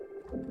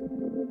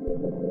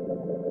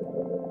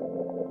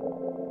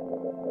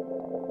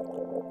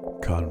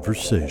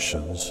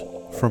Conversations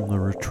from the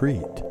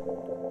Retreat.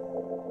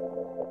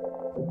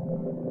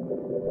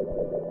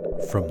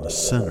 From the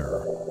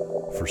Center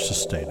for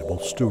Sustainable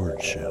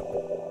Stewardship.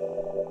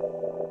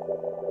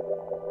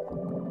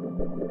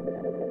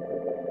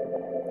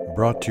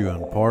 Brought to you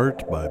in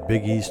part by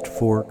Big East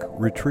Fork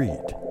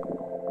Retreat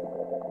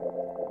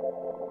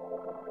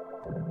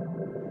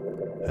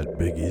at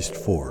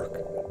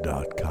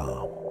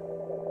bigeastfork.com.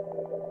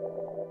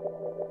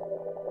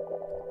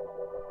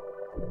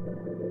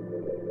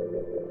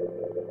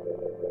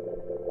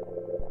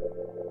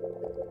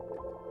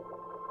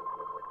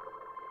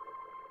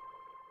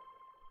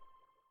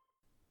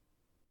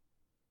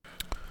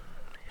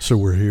 So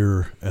we're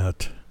here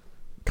at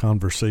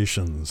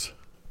Conversations,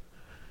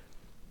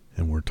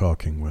 and we're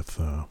talking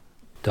with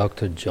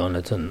Dr.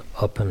 Jonathan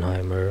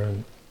Oppenheimer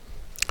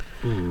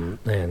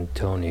and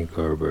Tony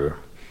Gerber.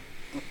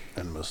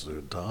 And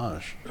Masood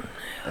Taj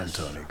and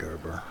Tony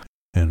Gerber.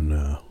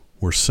 And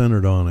we're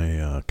centered on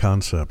a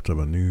concept of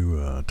a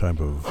new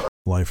type of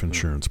life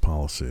insurance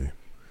policy,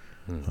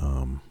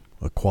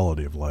 a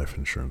quality of life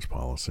insurance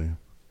policy,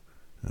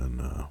 and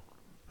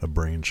a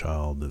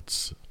brainchild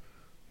that's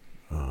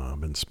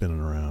been spinning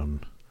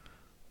around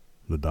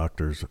the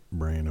doctor's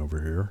brain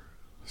over here.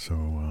 So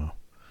why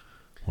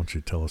don't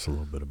you tell us a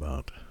little bit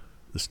about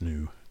this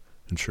new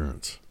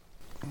insurance?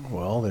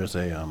 Well, there's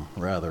a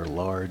rather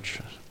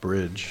large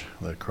bridge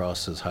that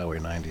crosses Highway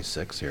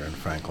 96 here in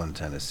Franklin,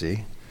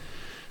 Tennessee.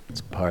 It's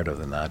part of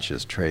the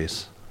Natchez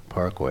Trace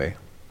Parkway.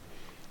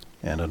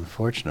 And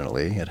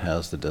unfortunately, it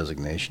has the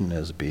designation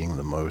as being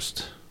the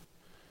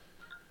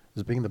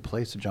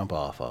place to jump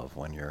off of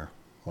when you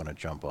want to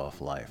jump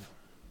off life.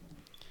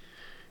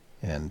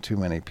 And too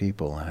many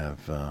people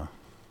have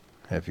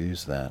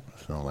used that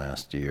in the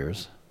last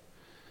years.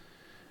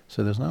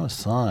 So there's now a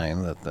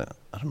sign that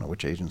I don't know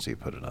which agency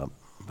put it up,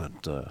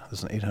 but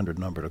there's an 800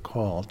 number to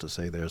call to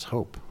say there's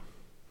hope.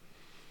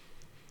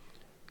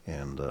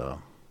 And I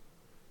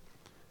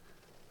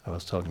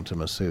was talking to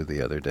Masood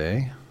the other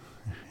day,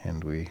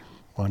 and we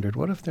wondered,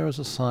 what if there was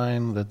a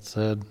sign that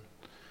said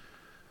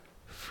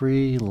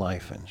free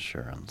life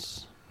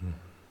insurance?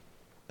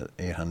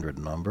 800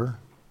 number.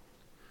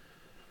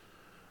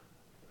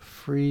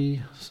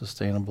 Free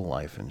sustainable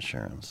life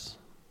insurance.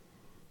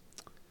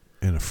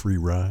 And a free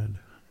ride?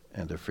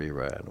 And a free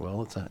ride.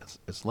 Well,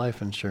 it's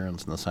life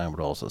insurance, and the sign would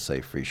also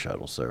say free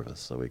shuttle service,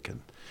 so we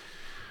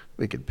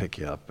could pick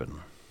you up and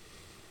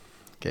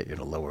get you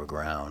to lower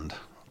ground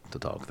to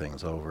talk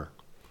things over.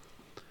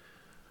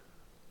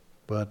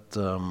 But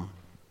that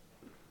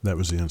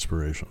was the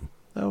inspiration.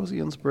 That was the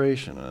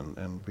inspiration,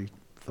 and we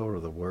thought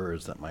of the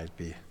words that might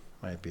be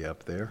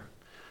up there.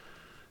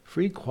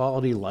 Free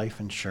quality life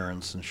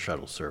insurance and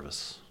shuttle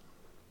service.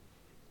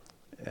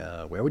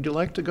 Where would you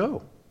like to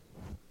go?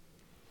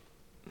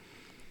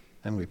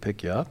 And we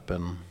pick you up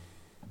and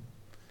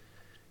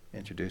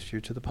introduce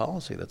you to the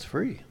policy that's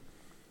free.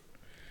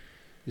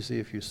 You see,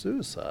 if you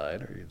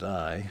suicide or you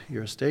die,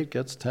 your estate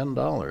gets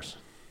 $10.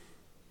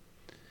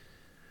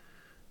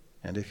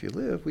 And if you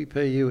live, we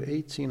pay you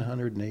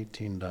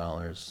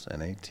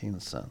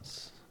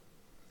 $1,818.18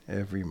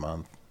 every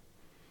month.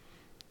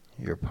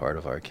 You're part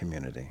of our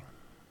community.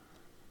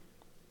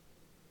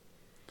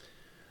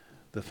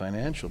 The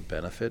financial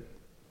benefit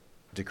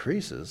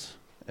decreases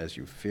as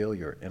you feel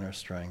your inner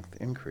strength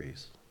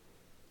increase,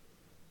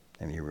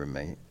 and you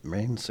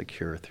remain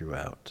secure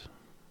throughout.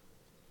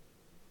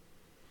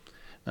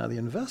 Now, the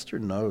investor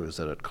knows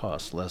that it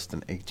costs less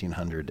than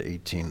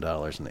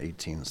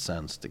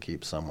 $1,818.18 to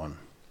keep someone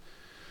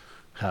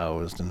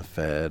housed and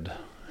fed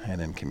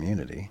and in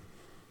community.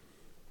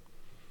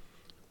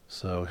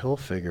 So he'll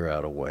figure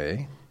out a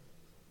way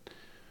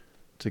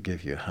to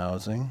give you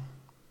housing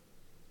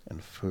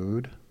and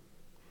food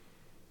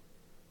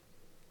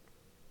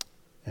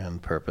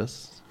and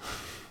purpose.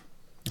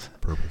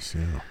 Purpose,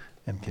 yeah.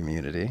 And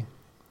community,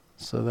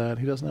 so that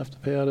he doesn't have to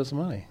pay out his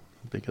money,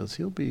 because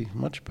he'll be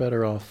much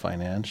better off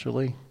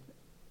financially,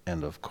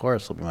 and of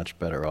course he'll be much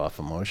better off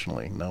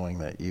emotionally, knowing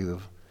that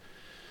you've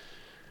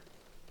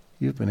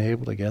been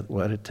able to get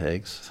what it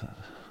takes,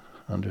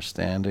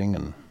 understanding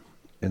and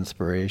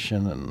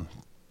inspiration and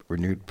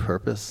renewed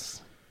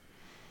purpose,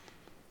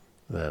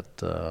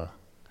 that's the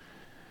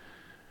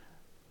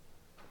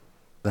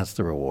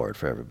reward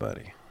for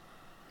everybody.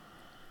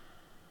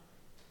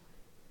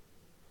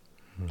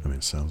 I mean,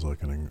 it sounds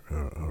like a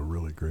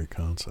really great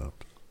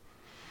concept.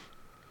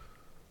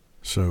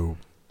 So,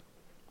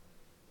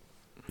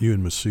 you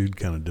and Masood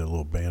kind of did a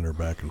little banter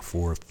back and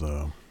forth,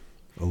 a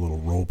little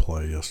role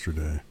play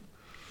yesterday.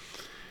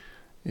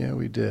 Yeah,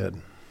 we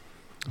did.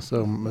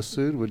 So,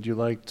 Masood, would you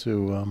like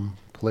to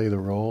play the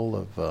role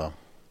of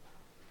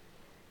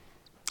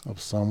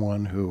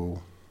someone who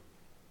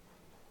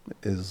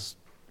is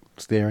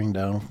staring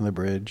down from the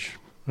bridge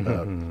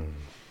about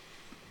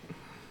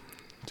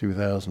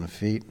 2,000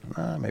 feet?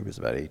 Maybe it's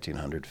about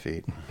 1,800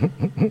 feet.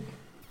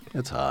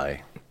 It's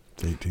high.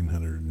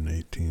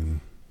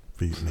 1,818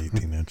 feet and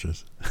 18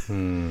 inches.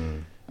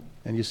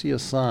 and you see a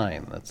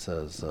sign that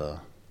says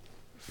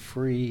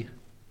free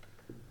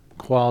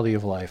quality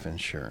of life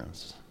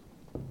insurance.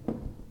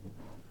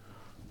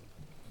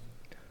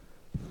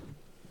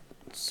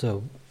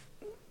 So,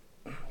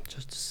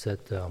 just to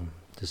set the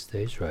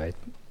stage right,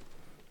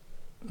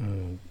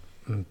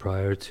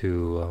 prior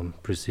to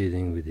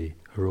proceeding with the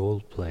role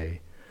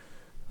play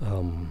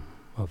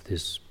of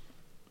this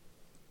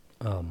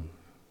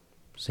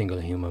single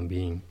human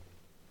being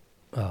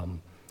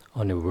on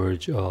the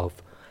verge of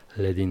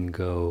letting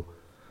go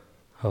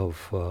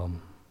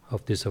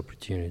of this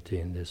opportunity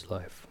in this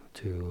life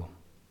to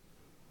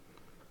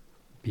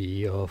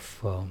be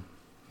of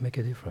make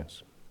a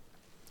difference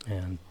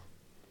and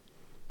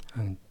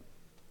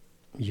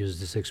use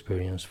this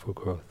experience for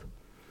growth,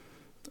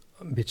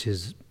 which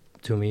is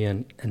to me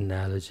an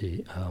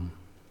analogy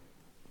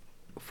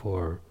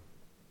for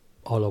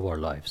all of our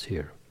lives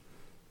here.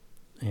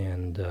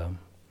 And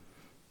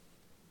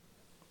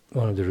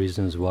one of the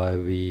reasons why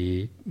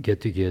we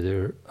get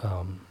together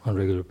on a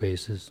regular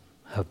basis,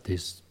 have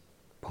this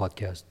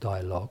podcast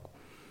dialogue,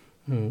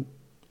 one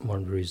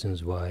of the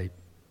reasons why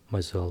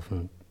myself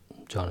and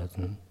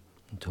Jonathan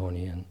and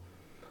Tony and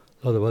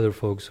a lot of other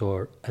folks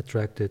are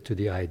attracted to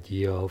the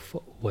idea of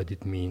what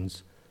it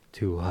means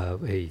to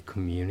have a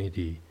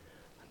community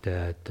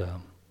that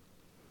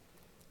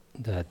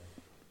that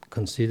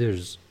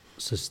considers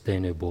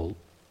sustainable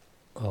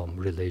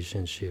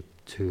relationship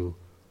to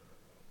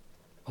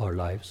our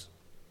lives,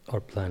 our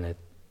planet,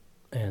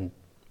 and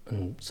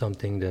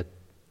something that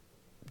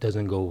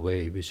doesn't go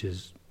away, which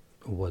is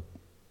what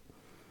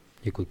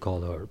you could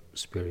call our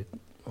spirit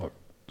or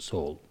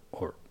soul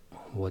or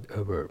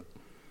whatever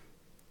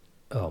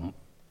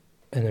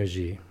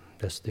energy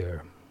that's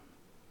there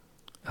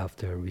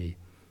after we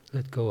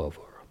let go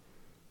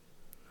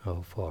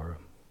of our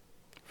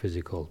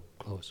physical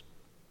clothes.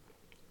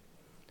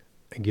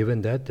 And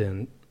given that,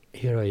 then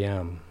here I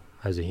am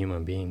as a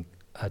human being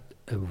at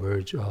a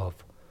verge of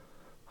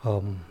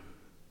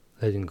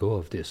letting go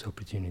of this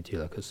opportunity,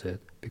 like I said,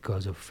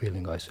 because of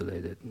feeling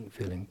isolated and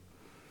feeling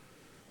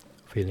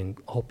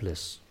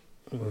hopeless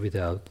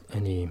without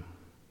any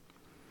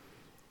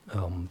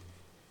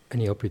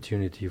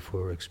opportunity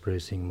for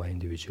expressing my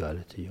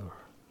individuality or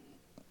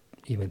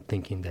even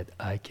thinking that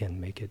I can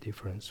make a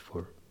difference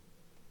for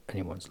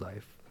anyone's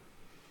life.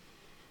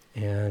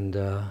 And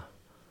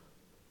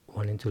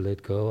wanting to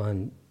let go,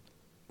 and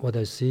what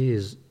I see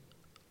is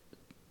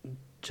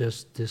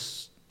just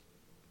this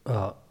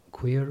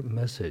queer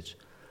message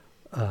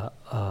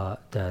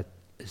that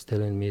is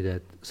telling me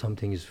that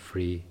something is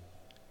free,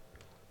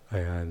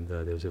 and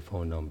there's a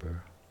phone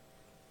number,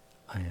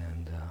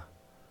 and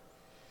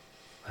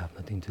I have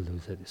nothing to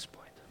lose at this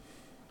point.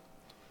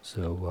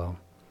 So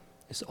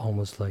it's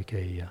almost like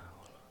a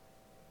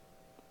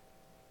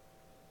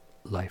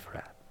life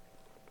raft.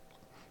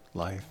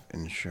 Life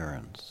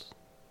insurance.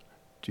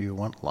 Do you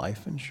want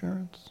life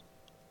insurance?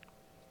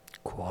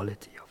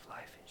 Quality of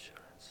life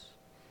insurance.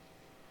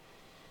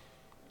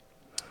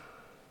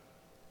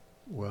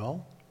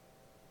 Well,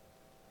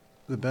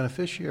 the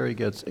beneficiary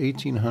gets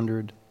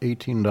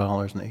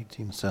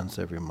 $1,818.18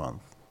 every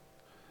month.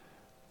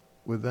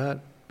 Would that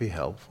be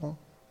helpful?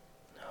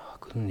 I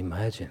couldn't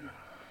imagine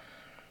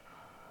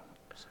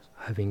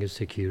having a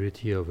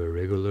security of a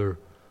regular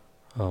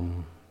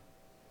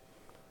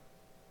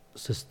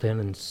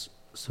sustenance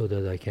so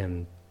that I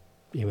can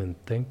even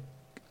think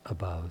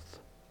about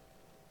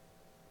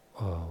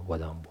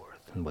what I'm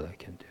worth and what I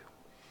can do.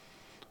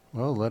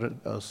 Well, let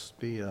us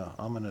be.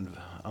 I'm an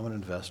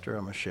investor.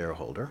 I'm a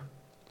shareholder.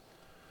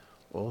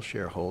 All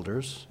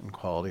shareholders in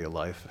Quality of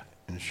Life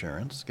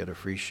Insurance get a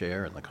free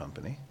share in the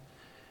company,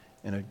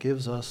 and it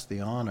gives us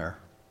the honor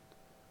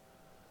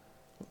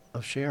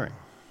of sharing,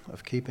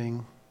 of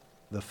keeping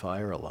the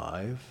fire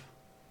alive,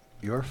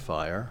 your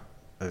fire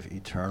of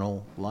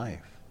eternal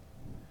life.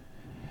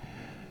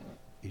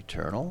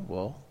 Eternal,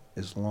 well,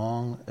 as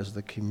long as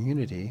the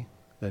community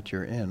that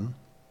you're in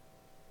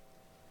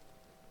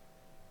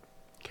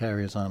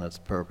carries on its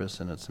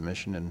purpose and its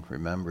mission and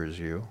remembers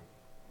you,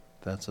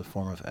 that's a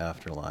form of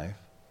afterlife.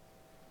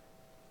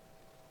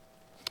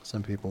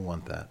 Some people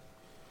want that.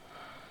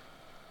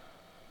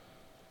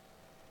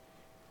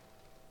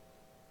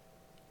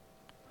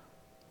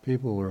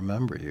 People will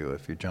remember you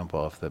if you jump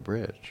off the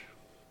bridge,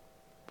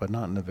 but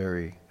not in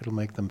it'll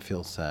make them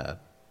feel sad.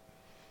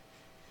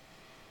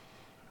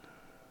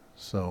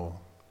 So,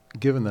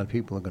 given that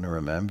people are going to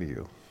remember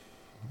you,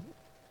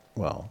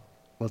 well,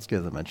 let's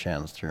give them a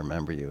chance to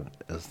remember you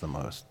as the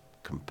most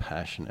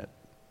compassionate,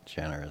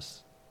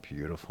 generous,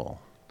 beautiful,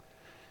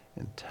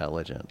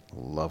 intelligent,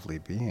 lovely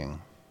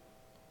being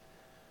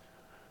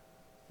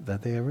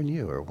that they ever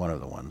knew, or one of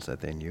the ones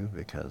that they knew,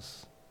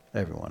 because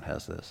everyone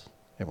has this.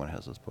 Everyone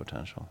has this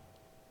potential.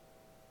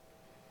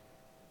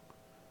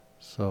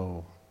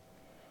 So,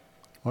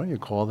 why don't you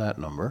call that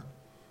number?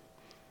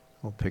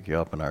 We'll pick you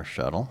up in our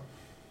shuttle.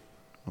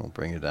 We'll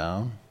bring you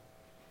down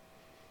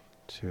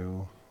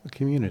to the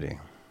community.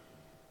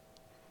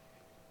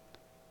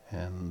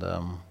 And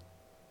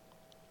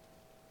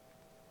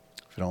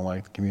if you don't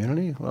like the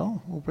community,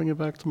 well, we'll bring it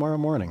back tomorrow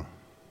morning.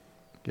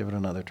 Give it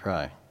another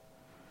try.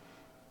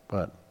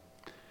 But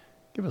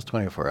give us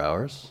 24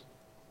 hours,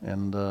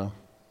 and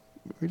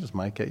we just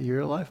might get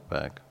your life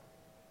back.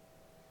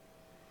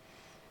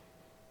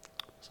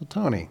 So,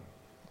 Tony,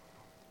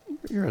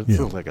 you're Yeah.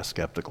 sort of like a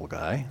skeptical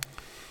guy.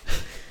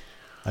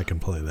 I can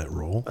play that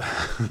role.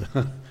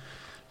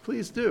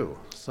 Please do.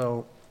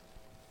 So,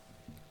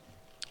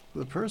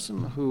 the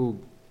person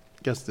who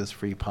gets this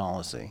free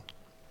policy,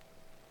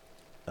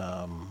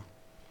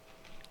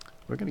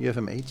 we're going to give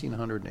him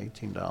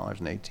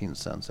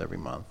 $1,818.18 every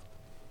month.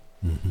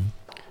 Mm-hmm.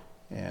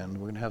 And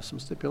we're going to have some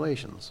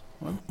stipulations.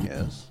 One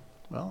is,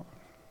 well,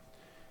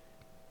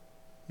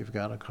 you've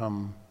got to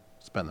come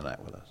spend the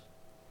night with us.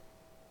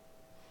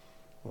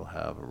 We'll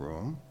have a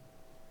room.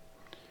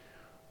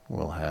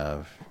 We'll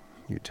have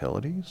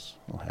utilities.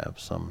 We'll have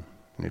some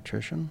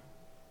nutrition.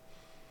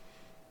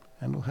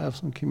 And we'll have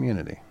some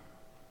community.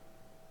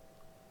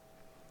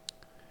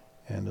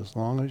 And as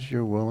long as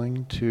you're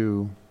willing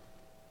to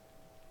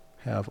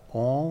have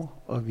all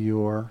of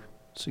your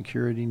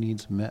security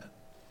needs met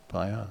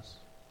by us,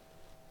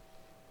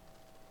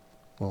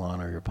 we'll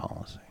honor your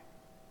policy.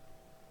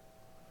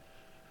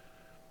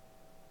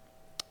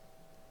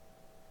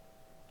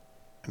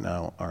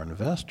 Now, our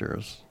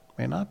investors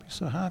may not be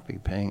so happy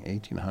paying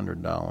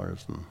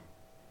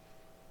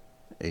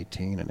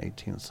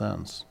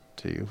 $1,800.18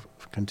 to you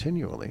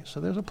continually. So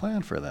there's a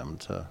plan for them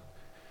to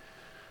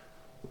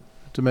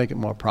make it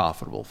more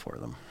profitable for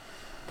them.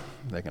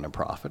 They're going to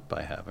profit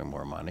by having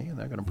more money, and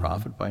they're going to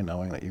profit by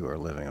knowing that you are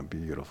living a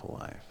beautiful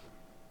life.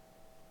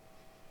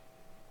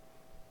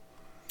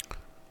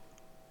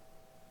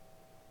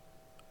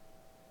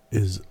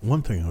 Is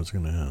one thing I was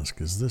going to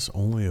ask, is this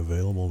only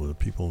available to the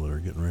people that are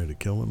getting ready to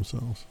kill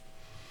themselves?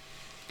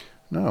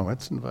 No,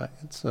 it's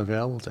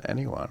available to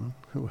anyone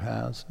who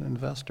has an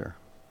investor.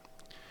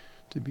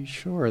 To be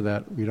sure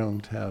that we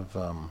don't have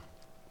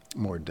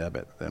more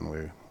debit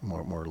than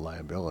more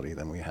liability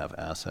than we have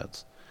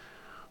assets,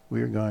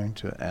 we are going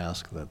to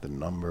ask that the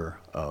number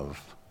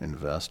of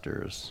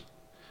investors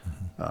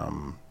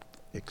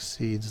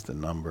exceeds the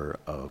number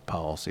of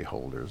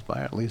policyholders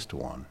by at least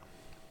one.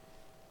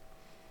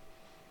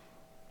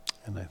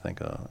 And I think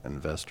an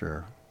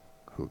investor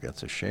who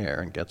gets a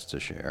share and gets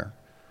to share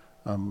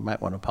might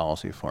want a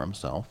policy for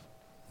himself.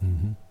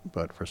 Mm-hmm.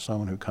 But for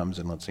someone who comes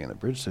in, let's say in a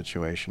bridge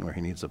situation where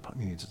he needs to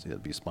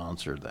be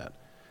sponsored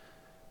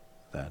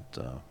that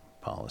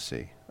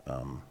policy,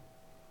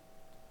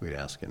 we'd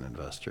ask an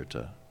investor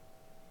to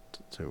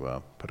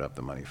put up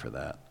the money for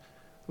that.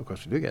 Of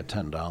course, we do get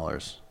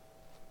 $10.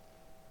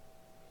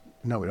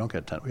 No, we don't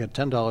get $10. We get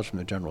 $10 from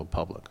the general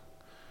public.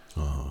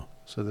 Uh-huh.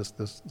 So this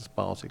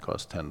policy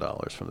costs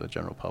 $10 from the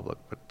general public,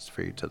 but it's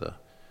free to the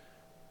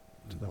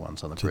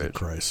ones on the To bridge. the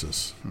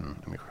crisis.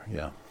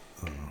 Yeah.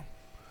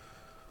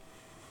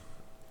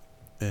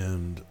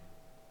 And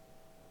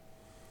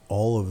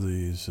all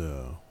these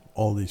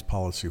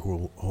policy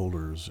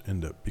holders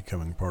end up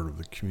becoming part of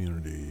the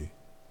community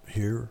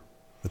here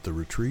at the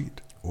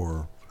retreat,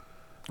 or?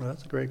 Well,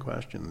 that's a great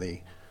question.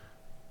 The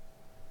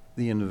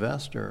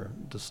investor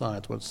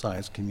decides what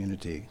size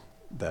community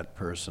that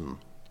person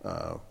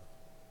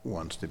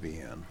wants to be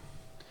in,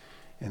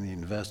 and the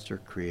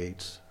investor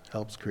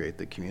helps create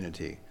the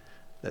community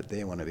that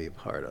they want to be a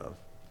part of.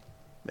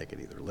 They can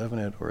either live in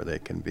it, or they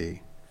can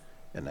be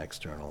an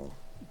external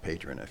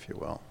patron, if you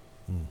will.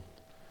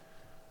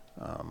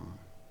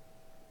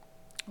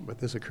 But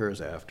this occurs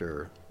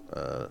after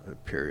a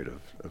period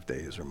of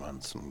days or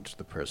months in which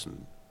the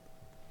person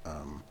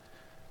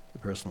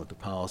with the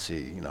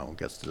policy,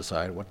 gets to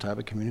decide what type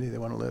of community they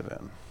want to live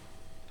in.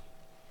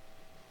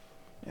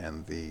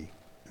 And the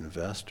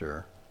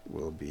investor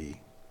will be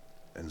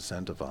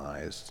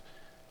incentivized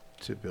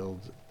to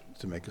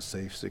make a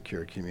safe,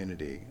 secure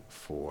community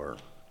for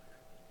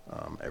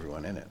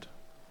everyone in it.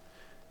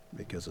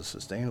 Because a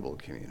sustainable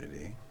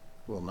community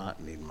will not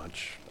need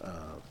much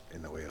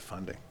in the way of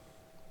funding.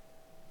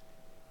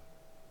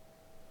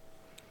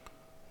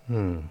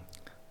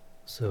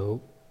 So,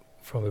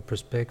 from a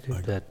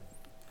perspective that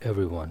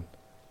everyone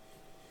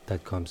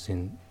that comes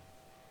in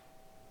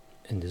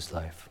this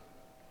life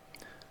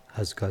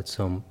has got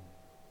some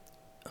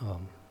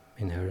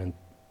inherent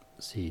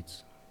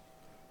seeds,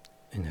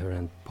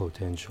 inherent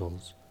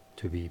potentials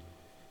to be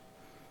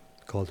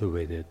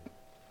cultivated,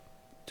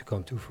 to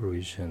come to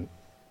fruition.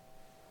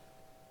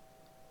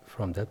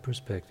 From that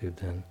perspective,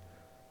 then,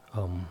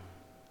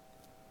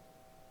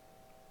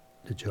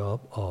 the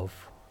job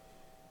of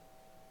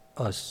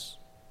us,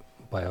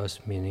 by us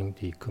meaning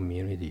the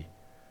community,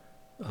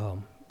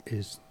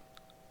 is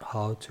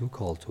how to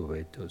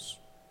cultivate those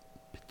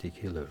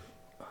particular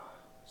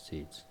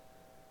seeds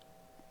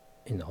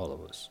in all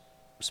of us,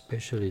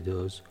 especially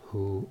those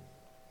who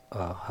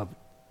have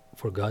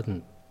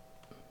forgotten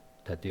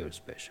that they are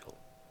special.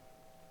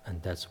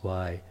 And that's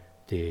why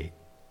they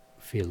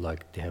feel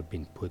like they have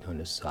been put on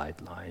the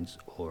sidelines,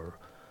 or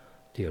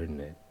they're in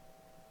the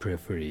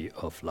periphery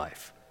of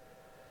life.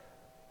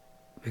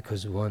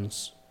 Because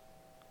once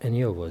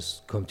any of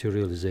us come to a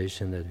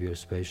realization that we are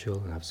special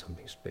and have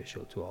something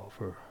special to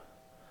offer,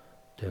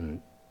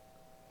 then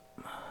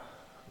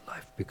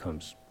life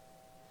becomes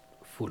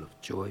full of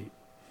joy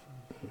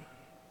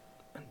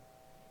and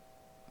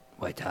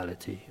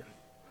vitality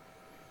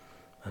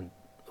and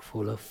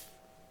full of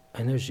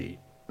energy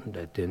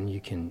that then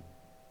you can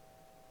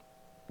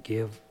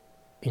give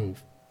in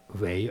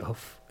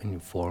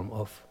form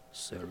of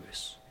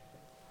service.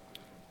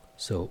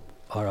 So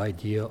our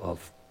idea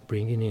of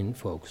bringing in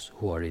folks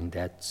who are in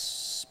that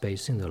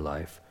space in their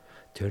life,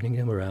 turning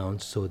them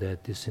around so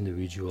that this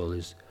individual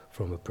is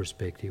from a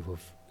perspective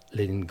of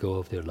letting go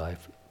of their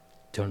life,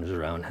 turns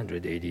around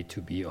 180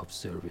 to be of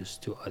service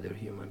to other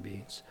human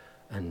beings,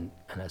 and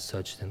as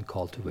such then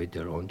cultivate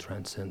their own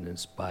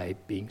transcendence by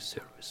being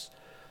service.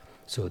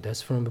 So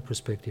that's from a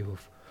perspective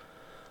of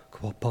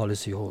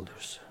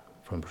policyholders,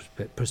 from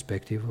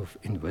perspective of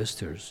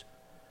investors.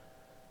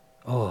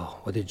 Oh,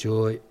 what a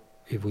joy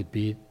it would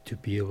be to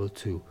be able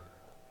to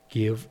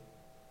give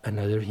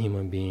another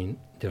human being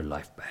their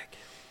life back.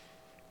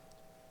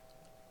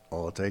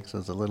 All it takes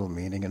is a little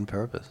meaning and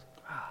purpose.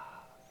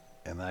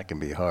 And that can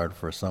be hard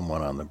for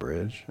someone on the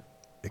bridge.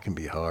 It can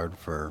be hard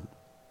for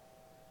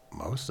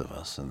most of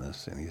us in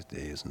these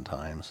days and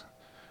times.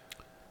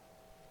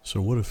 So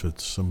what if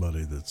it's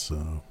somebody that's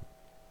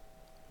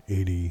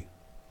 80,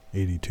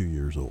 82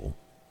 years old?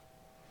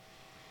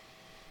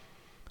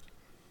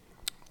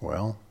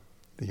 Well,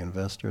 the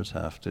investors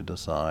have to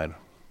decide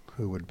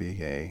who would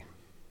be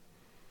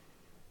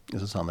is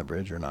this on the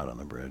bridge or not on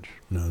the bridge?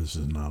 No, this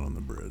is not on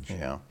the bridge.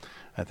 Yeah.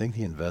 I think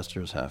the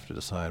investors have to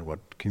decide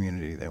what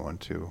community they want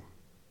to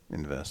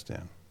invest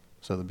in.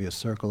 So there'll be a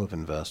circle of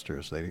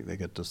investors. They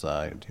get to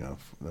decide,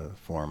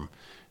 form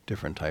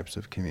different types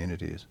of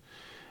communities.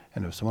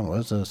 And if someone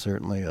was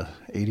certainly a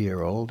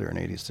 80-year-old or an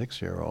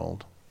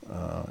 86-year-old,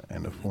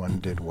 and if one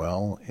did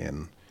well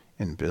in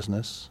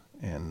business,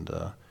 and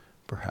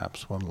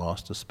perhaps one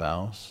lost a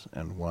spouse,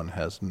 and one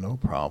has no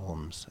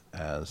problems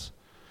as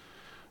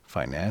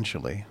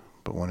financially,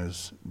 but one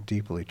is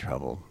deeply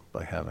troubled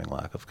by having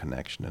lack of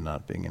connection and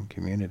not being in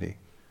community.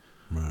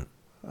 Right.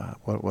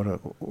 What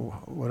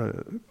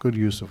a good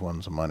use of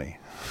one's money.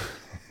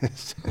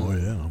 Oh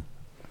yeah.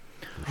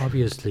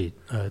 Obviously,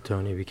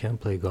 Tony, we can't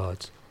play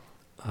gods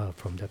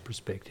from that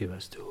perspective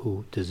as to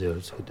who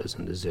deserves, who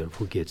doesn't deserve,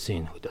 who gets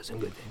in, who doesn't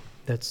get in.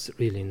 That's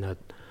really not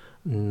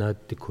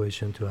the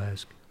question to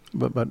ask.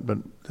 But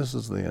this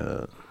is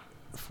the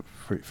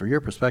for your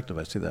perspective,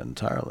 I see that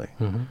entirely.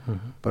 Mm-hmm.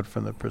 But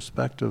from the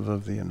perspective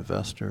of the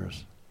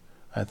investors,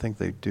 I think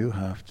they do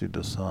have to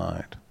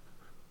decide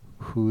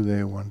who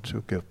they want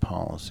to give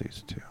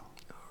policies to.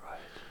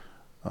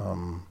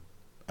 Right.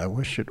 I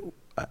wish it.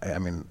 I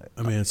mean,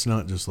 it's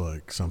not just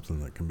like something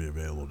that can be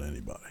available to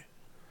anybody.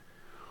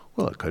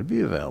 Well, it could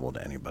be available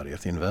to anybody.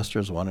 If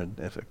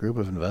a group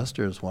of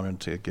investors wanted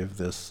to give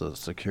this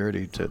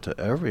security to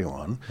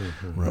everyone,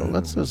 Mm-hmm. Right. well,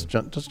 let's just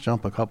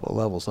jump a couple of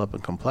levels up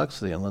in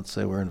complexity, and let's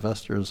say we're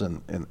investors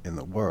in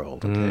the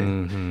world. Okay.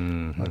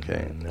 Mm-hmm.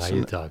 Okay. Now So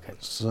you're talking.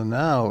 So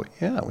now,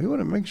 we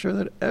want to make sure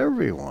that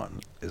everyone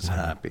is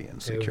happy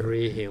and secure.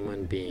 Every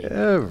human being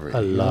Every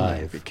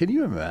alive. human. Can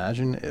you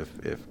imagine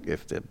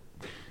if the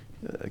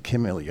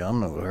Kim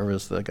Il-jung, or whoever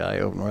is the guy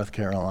over North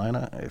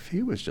Carolina, if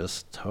he was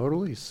just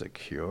totally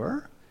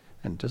secure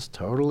and just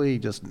totally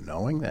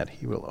knowing that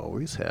he will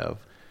always have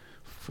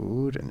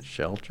food and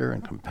shelter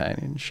and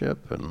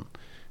companionship and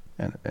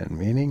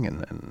meaning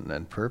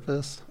and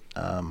purpose,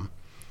 no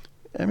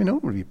one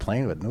would be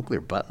playing with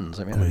nuclear buttons.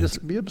 It would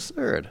just be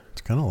absurd.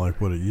 It's kind of like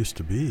what it used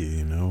to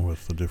be,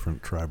 with the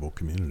different tribal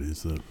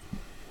communities that,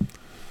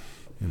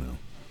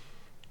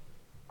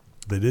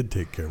 they did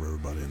take care of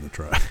everybody in the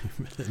tribe.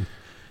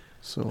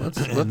 So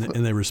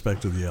and they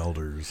respected the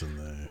elders, and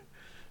they,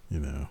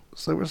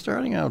 So we're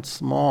starting out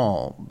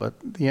small, but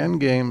the end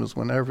game is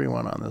when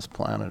everyone on this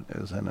planet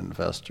is an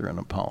investor and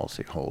a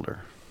policy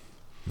holder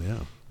yeah.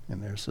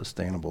 in their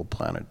sustainable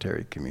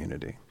planetary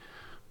community.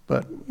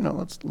 But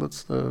let's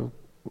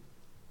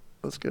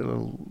get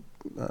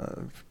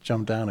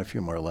jump down a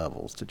few more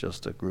levels to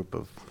just a group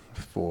of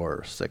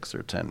 4, 6,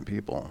 or 10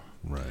 people.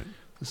 Right.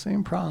 The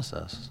same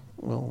process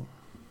will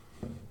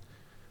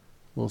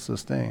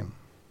sustain.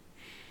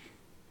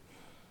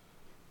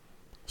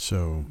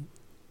 So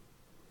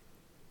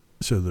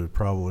they're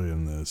probably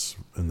in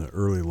the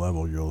early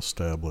level, you'll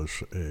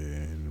establish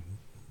a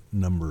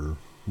number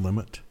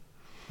limit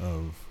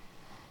of,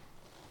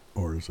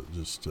 or is it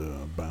just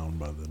bound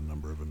by the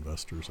number of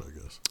investors, I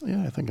guess?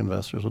 Yeah, I think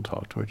investors will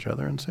talk to each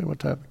other and say, what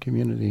type of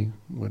community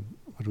would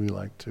we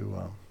like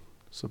to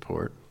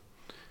support?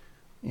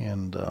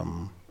 And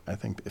I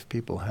think if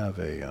people have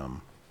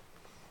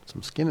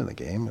some skin in the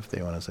game, if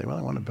they want to say, well,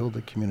 I want to build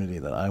a community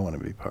that I want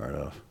to be part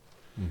of,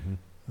 Mm-hmm.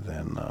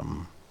 then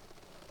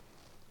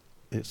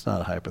it's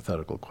not a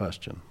hypothetical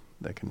question.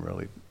 They can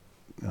really...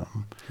 It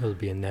will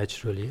be a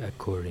naturally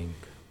occurring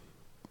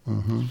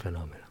Mm-hmm.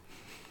 phenomenon.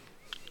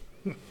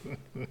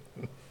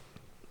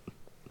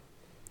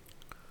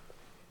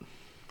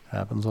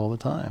 Happens all the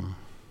time.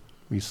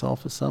 We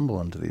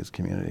self-assemble into these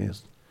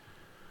communities.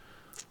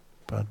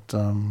 But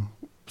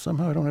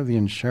somehow I don't have the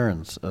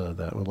insurance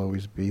that will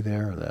always be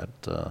there,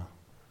 that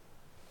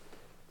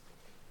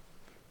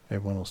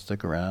everyone will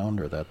stick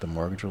around, or that the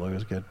mortgage will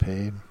always get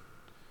paid.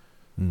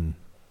 Mm.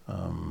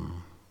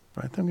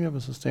 But I think we have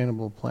a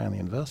sustainable plan. The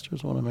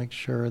investors want to make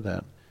sure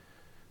that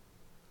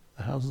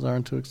the houses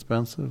aren't too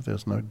expensive,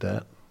 there's no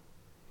debt,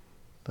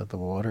 that the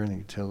water and the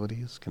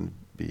utilities can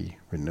be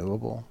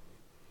renewable.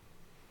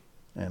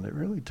 And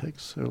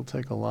it'll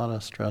take a lot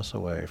of stress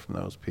away from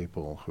those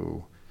people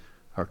who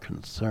are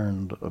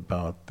concerned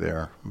about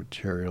their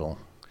material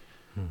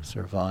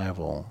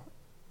survival.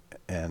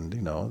 And,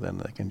 then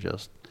they can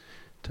just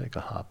take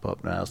a hop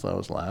up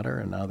Maslow's ladder,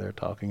 and now they're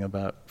talking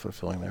about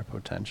fulfilling their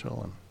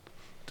potential and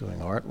doing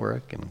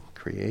artwork and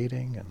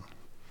creating and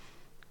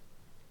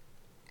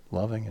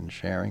loving and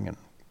sharing and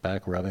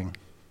back rubbing.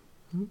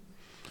 Mm.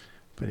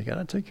 But you got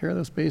to take care of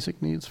those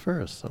basic needs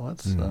first. So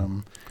let's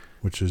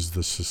which is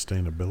the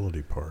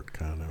sustainability part,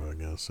 kind of, I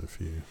guess.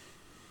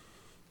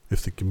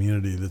 If the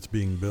community that's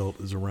being built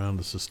is around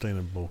a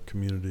sustainable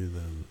community,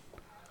 then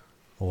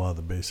a lot of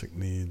the basic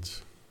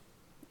needs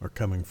are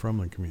coming from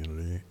the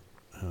community,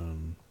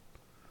 and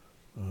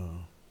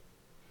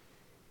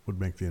would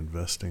make the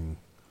investing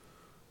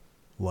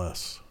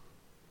less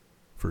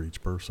for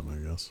each person, I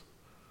guess,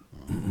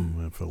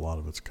 if a lot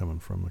of it's coming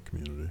from the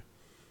community.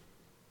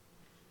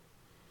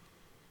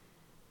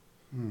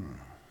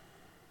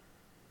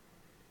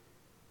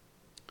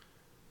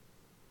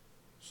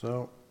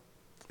 So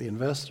the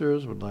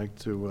investors would like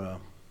to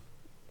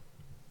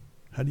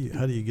How do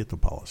you get the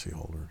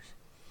policyholders?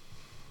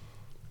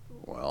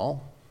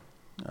 well,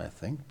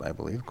 I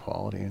believe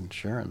Quality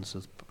Insurance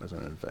is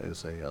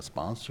a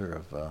sponsor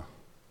of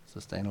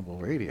Sustainable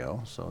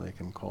Radio, so they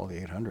can call the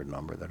 800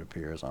 number that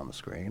appears on the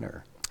screen,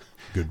 or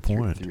Good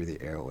point. through the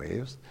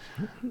airwaves.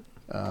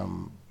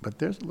 But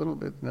there's a little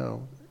bit,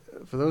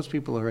 for those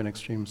people who are in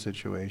extreme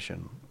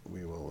situation,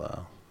 we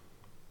will,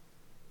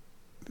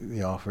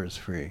 the offer is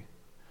free.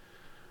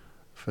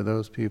 For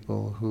those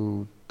people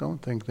who don't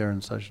think they're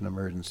in such an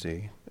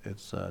emergency,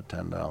 it's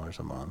 $10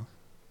 a month.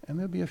 And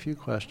there'll be a few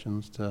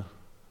questions to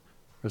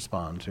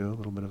respond to, a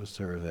little bit of a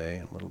survey,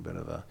 and a little bit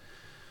of a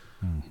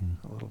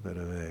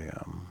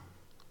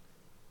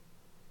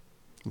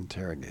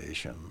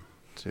interrogation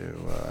to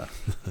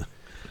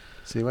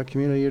see what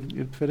community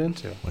you'd fit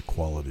into. A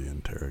quality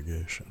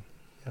interrogation.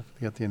 You have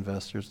to get the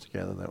investors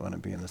together that want to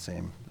be in that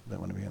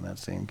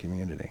same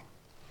community.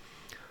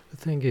 The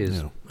thing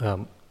is,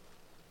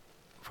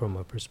 from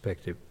a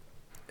perspective,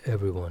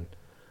 everyone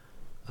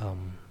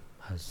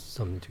has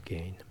something to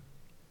gain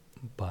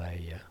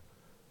by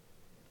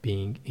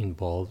being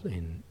involved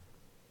in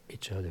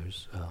each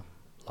other's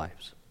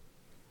lives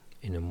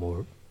in a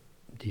more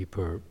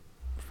deeper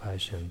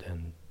fashion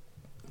than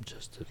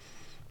just a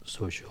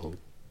social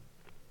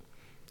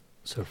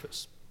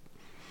surface.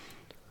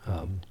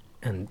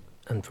 And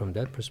from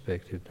that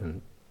perspective,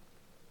 then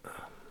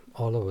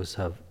all of us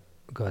have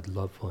got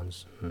loved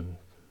ones and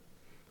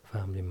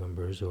family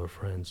members or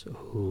friends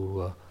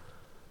who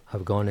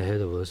have gone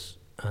ahead of us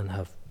and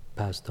have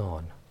passed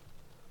on.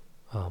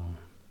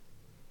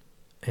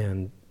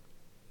 And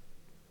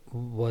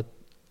what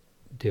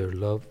their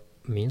love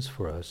means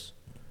for us,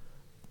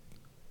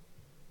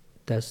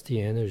 that's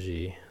the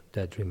energy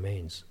that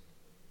remains.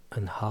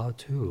 And how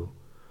to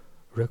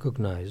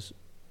recognize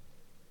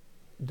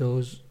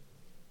those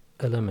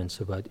elements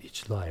about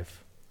each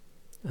life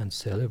and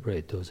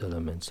celebrate those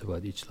elements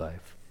about each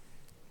life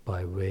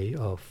by way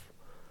of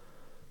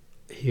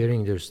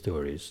hearing their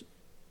stories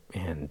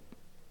and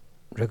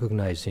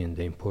recognizing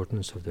the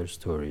importance of their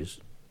stories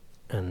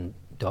and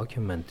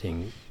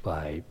documenting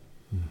by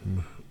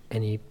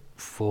any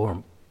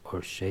form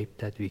or shape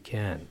that we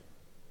can,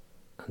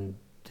 and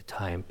the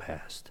time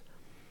passed,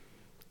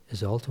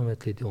 is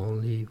ultimately the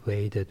only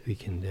way that we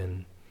can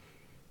then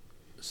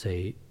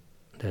say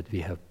that we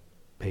have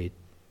paid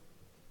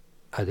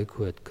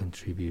adequate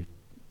contribute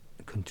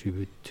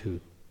to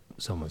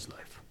someone's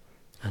life,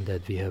 and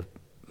that we have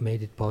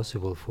made it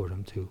possible for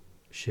them to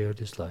share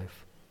this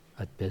life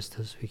at best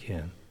as we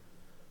can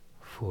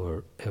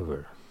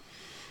forever.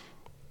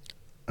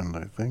 And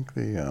I think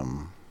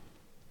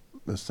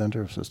the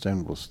Center of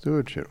Sustainable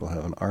Stewardship will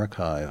have an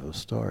archive of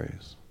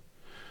stories.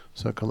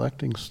 So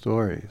collecting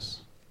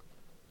stories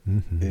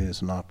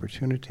is an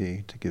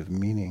opportunity to give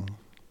meaning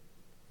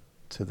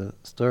to the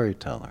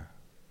storyteller.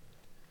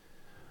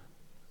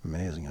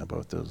 Amazing how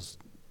both those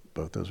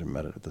are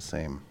met at the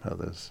same, how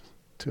those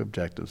two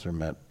objectives are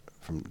met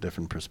from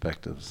different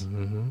perspectives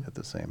at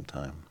the same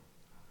time.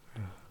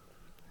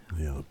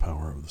 Yeah, the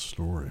power of the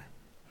story.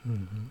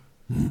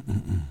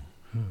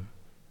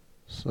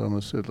 So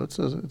Masood,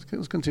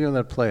 let's continue on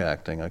that play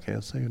acting. Okay,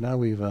 so now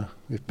we've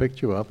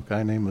picked you up. A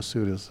guy named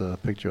Masood has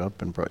picked you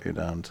up and brought you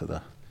down to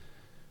the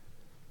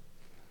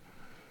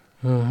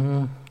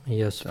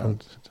Yes. down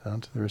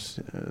to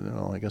the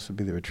well, I guess it'd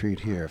be the retreat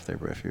here if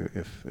it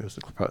was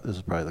this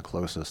is probably the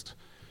closest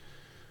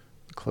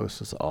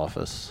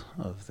office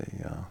of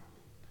the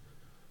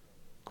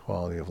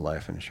Quality of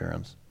Life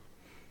Insurance,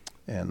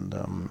 and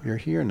you're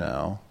here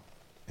now,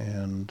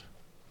 and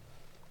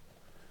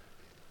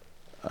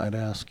I'd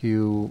ask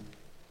you,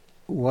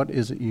 what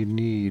is it you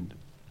need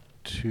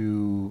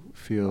to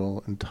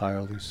feel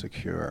entirely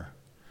secure?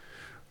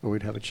 Or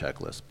we'd have a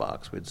checklist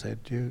box. We'd say,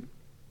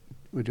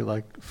 would you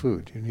like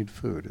food? Do you need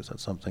food? Is that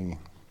something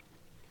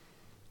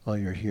while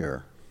you're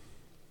here?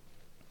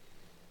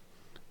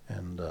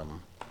 And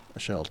a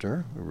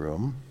shelter, a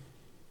room,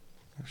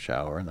 a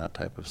shower, and that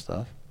type of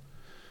stuff.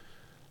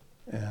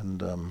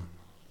 And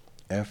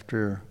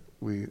after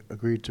we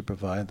agreed to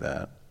provide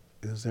that,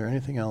 is there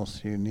anything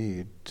else you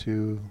need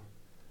to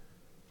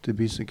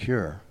be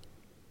secure?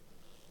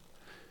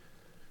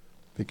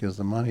 Because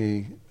the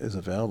money is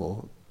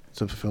available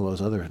to fulfill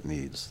those other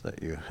needs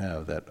that you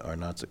have that are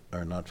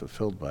not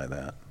fulfilled by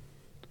that.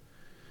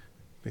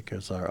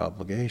 Because our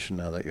obligation,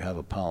 now that you have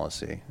a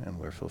policy and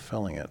we're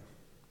fulfilling it,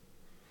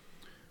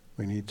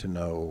 we need to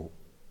know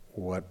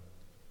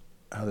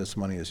how this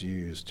money is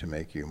used to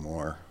make you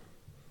more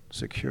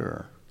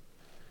secure.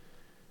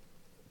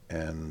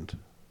 And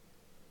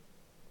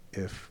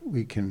if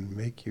we can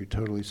make you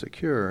totally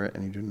secure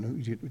and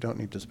you don't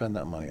need to spend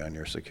that money on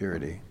your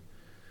security,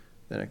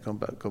 then it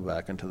go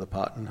back into the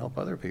pot and help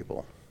other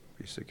people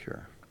be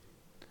secure.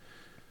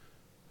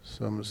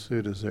 So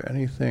Masood, is there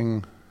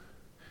anything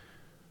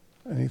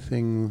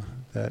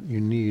that you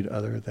need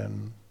other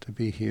than to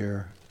be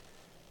here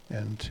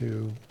and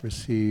to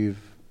receive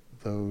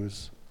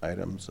those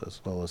items,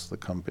 as well as the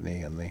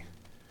company and the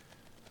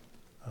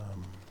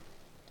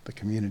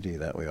community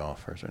that we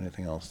offer? Is there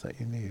anything else that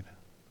you need?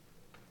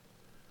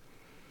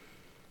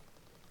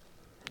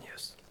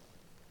 Yes.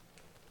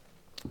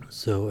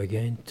 So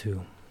again,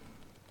 to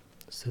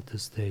set the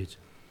stage,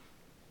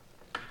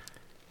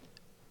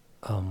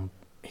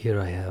 here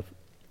I have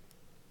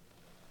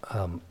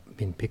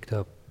been picked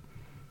up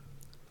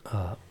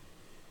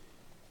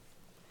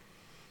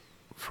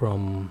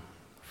from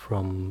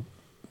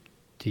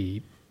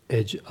the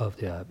edge of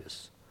the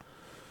abyss,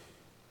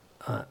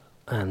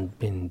 and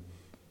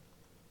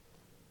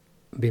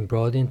been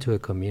brought into a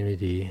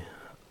community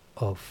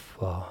of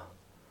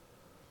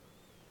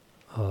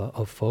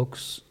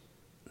folks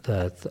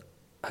that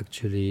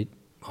actually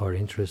are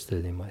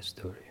interested in my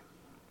story,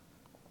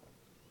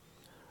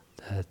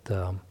 that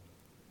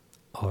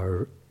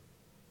are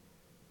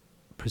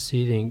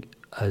proceeding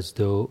as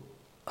though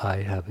I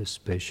have a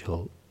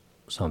special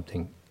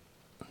something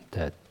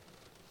that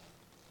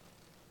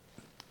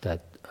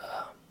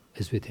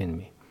is within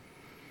me,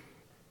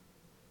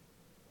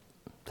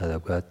 that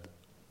I've got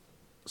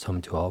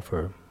something to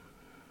offer,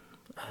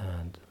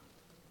 and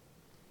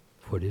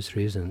for this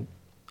reason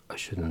I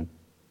shouldn't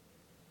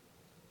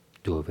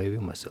do away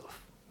with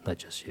myself, not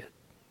just yet,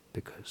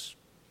 because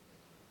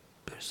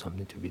there's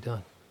something to be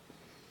done.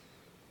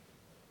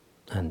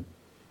 And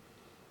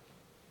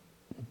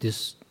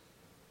this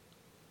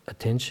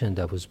attention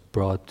that was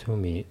brought to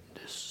me,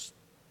 this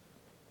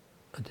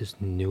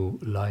new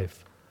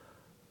life,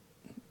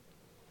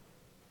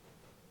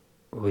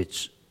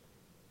 which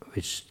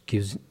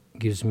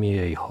gives me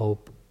a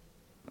hope,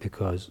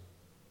 because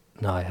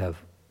now I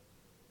have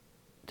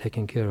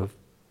taken care of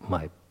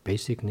my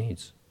basic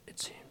needs, it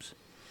seems,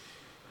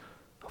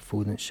 of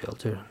food and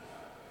shelter,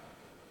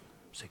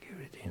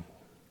 security and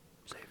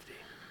safety.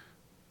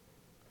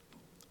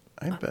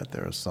 I bet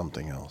there is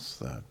something else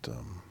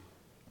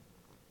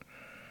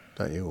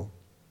that you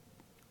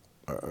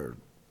are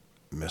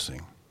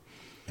missing,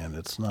 and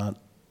it's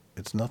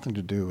nothing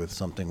to do with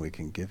something we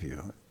can give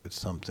you. It's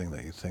something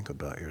that you think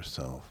about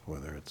yourself,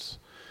 whether it's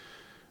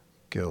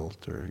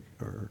guilt or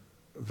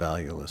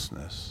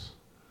valuelessness,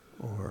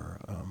 or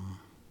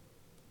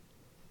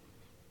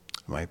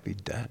it might be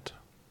debt.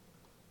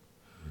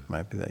 It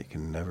might be that you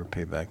can never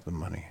pay back the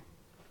money.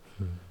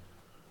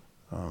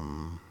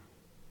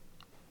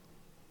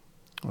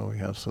 Well, we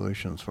have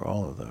solutions for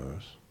all of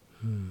those.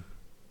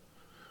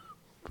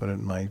 But it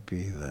might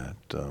be that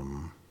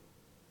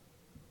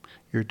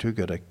you're too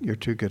good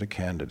a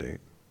candidate.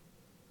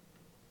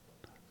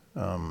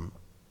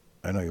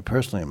 I know you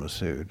personally,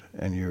 Masood,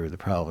 and you're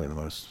probably the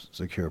most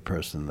secure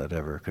person that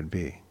ever could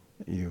be.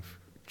 You've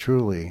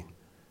truly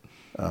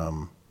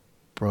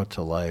brought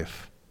to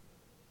life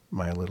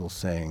my little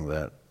saying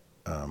that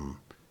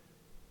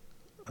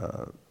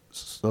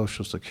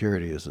social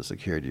security is the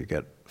security you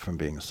get from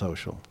being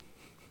social.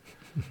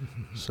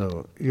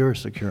 So you're a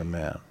secure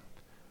man.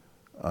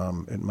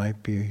 It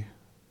might be,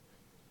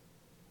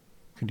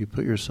 could you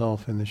put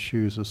yourself in the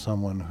shoes of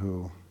someone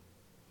who,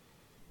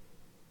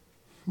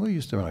 well, you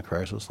used to run a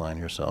crisis line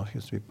yourself, you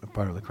used to be a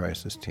part of the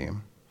crisis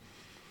team.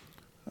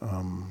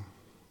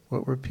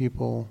 What were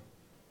people,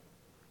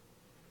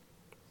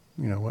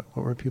 what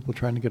were people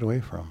trying to get away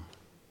from?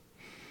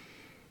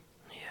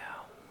 Yeah,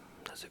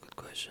 that's a good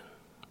question,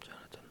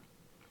 Jonathan.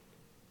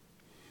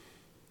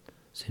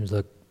 Seems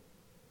like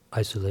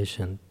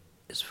isolation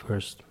is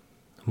first.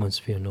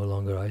 Once we are no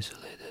longer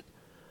isolated,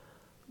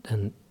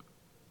 then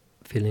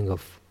feeling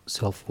of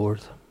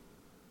self-worth,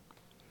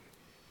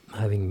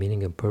 having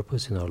meaning and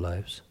purpose in our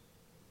lives,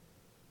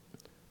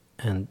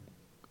 and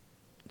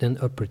then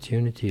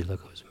opportunity, like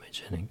I was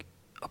mentioning,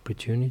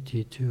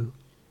 opportunity to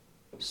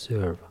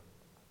serve.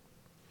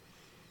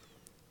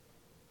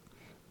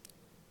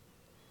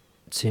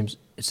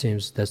 it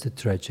seems that's the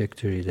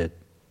trajectory that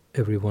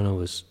every one of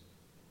us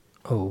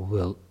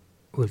will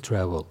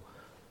travel.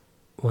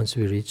 Once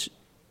we reach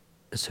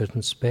a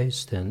certain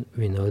space, then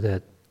we know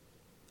that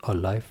our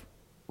life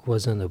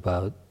wasn't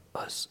about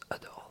us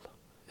at all.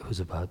 It was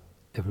about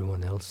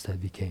everyone else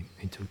that we came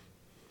into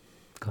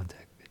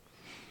contact with.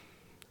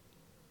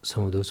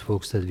 Some of those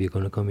folks that we're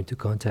going to come into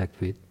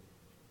contact with,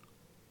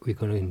 we're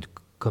going to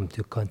come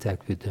to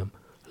contact with them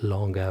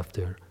long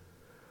after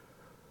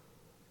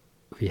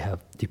we have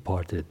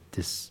departed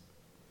this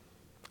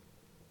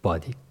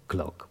body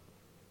cloak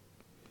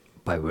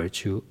by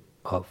virtue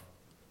of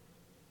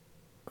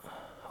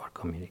our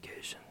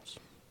communications.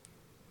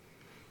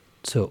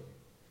 So,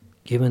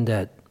 given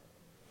that,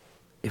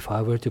 if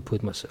I were to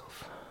put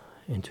myself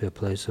into a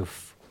place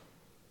of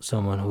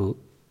someone who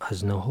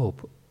has no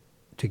hope,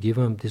 to give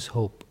them this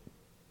hope,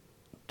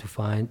 to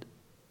find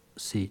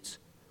seeds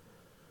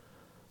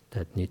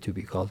that need to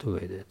be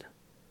cultivated,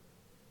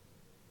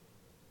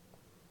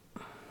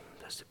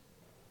 that's the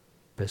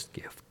best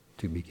gift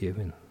to be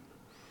given.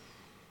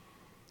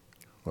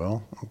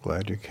 Well, I'm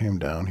glad you came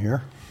down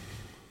here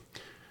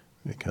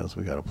because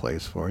we got a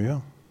place for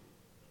you.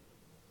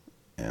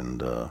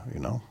 And,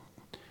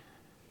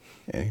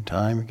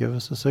 anytime you give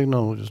us a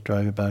signal, we'll just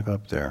drive you back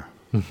up there.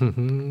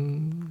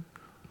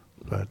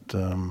 But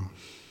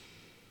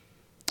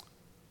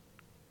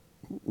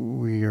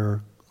we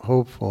are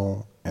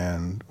hopeful,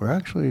 and we're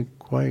actually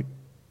quite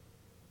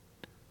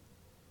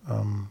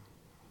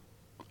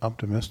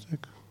optimistic.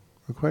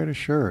 We're quite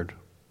assured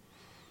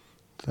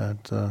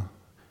that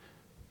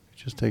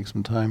just take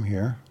some time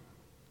here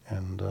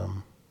and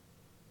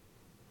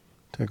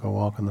take a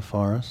walk in the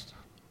forest,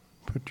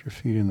 put your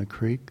feet in the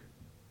creek,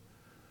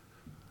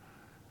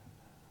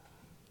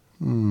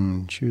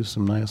 choose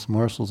some nice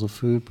morsels of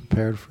food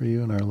prepared for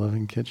you in our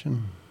loving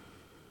kitchen,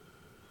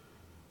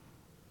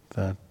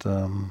 that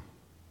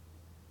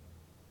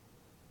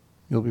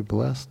you'll be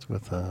blessed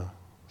with a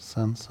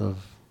sense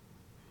of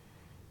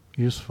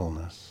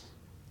usefulness.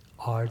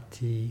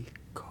 Horticulture.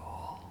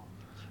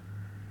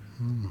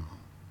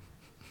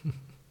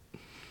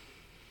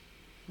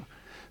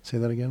 Say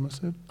that again,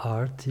 Masood?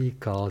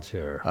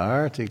 Horticulture.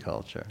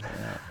 Horticulture.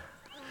 Yeah.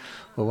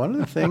 Well, one of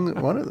the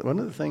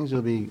things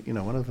you'll be,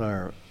 one of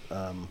our,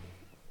 I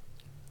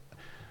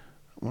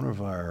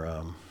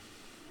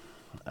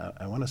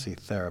want to say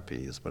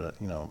therapies, but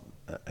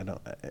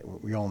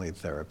we all need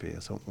therapy.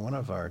 So one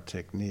of our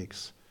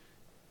techniques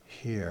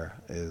here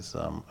is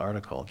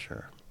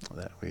horticulture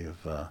that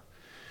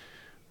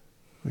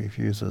we've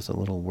used as a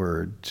little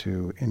word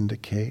to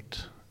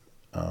indicate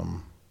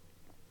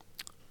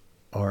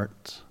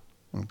art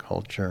and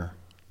culture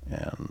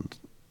and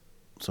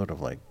sort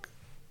of like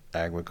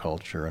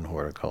agriculture and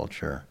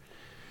horticulture.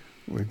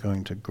 We're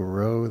going to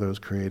grow those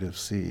creative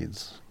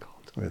seeds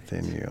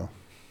within you.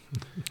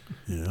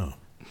 Yeah.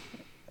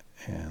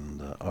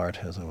 And art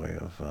has a way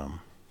of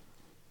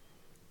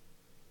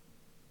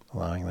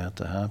allowing that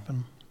to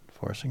happen,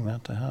 forcing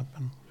that to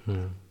happen.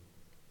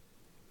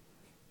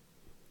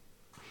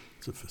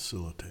 It's a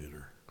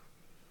facilitator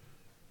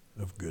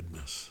of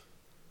goodness.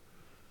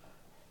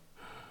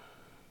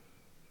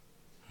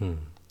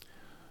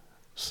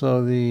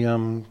 So the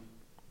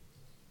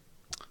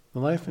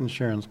life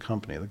insurance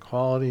company, the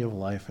Quality of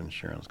Life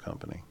Insurance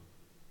Company,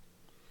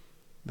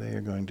 they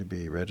are going to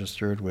be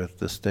registered with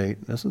the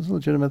state. This is a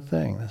legitimate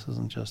thing. This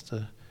isn't just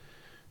a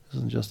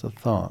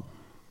thought.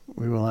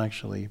 We will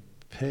actually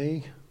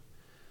pay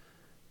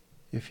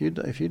if you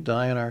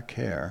die in our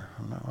care.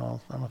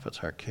 Well, I don't know if it's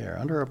our care,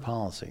 under our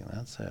policy.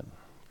 That's it.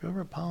 Go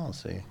over a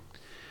policy,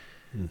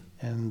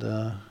 and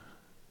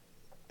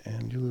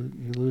you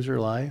lose your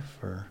life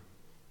or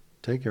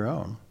take your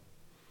own.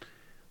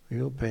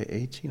 You'll pay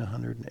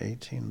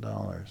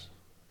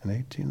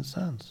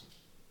 $1,818.18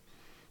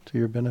 to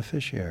your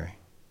beneficiary.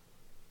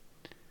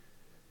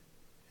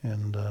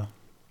 And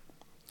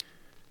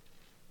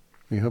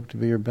we hope to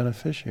be your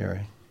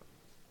beneficiary.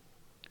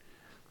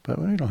 But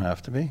you don't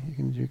have to be.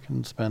 You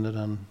can spend it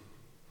on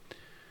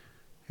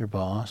your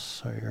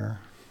boss or your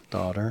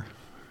daughter,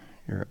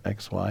 your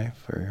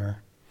ex-wife or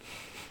your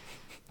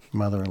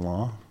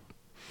mother-in-law.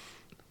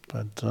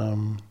 But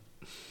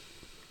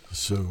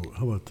so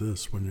how about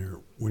this? When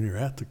you're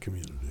at the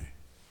community,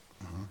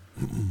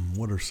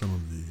 what are some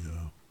of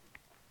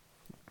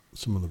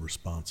the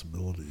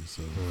responsibilities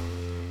of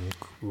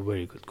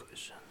Very good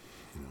question.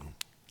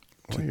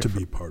 to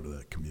be part of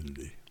that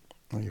community?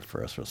 Well, your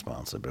first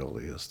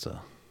responsibility is to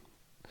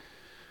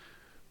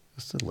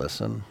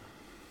listen,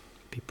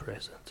 Be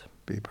present.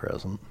 be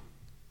present,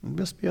 and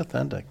just be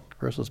authentic.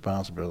 First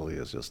responsibility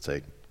is just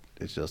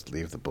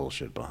leave the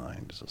bullshit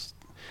behind.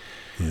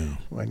 Yeah.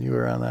 When you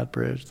were on that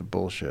bridge, the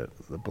bullshit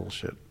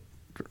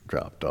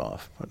dropped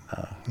off, but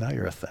now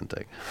you're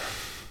authentic.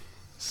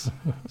 So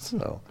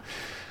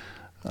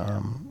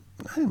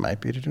it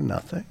might be to do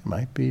nothing. It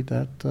might be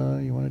that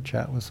you want to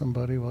chat with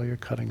somebody while you're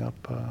cutting up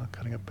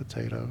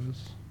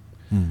potatoes.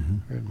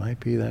 Or it might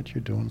be that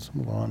you're doing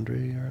some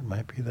laundry, or it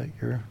might be that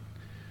you're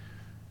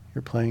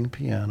playing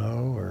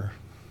piano or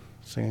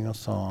singing a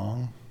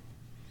song.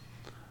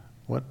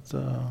 what's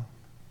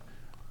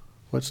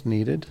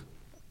needed.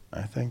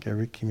 I think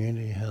every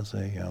community has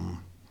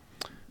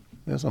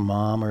there's a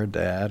mom or a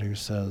dad who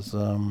says,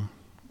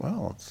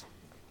 well,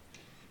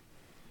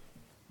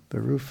 the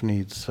roof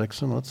needs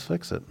fixing, let's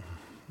fix it.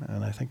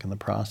 And I think in the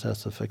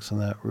process of fixing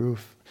that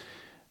roof,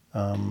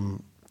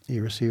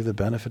 you receive the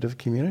benefit of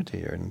community.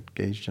 You're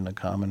engaged in a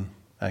common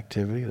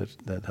activity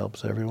that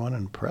helps everyone,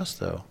 and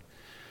presto,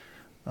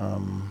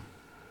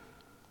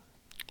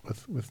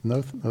 with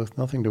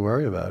nothing to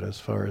worry about as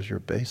far as your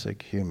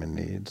basic human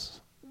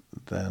needs,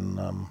 then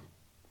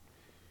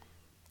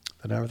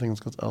everything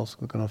else is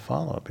going to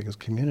follow, because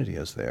community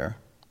is there,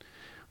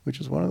 which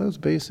is one of those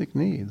basic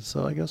needs.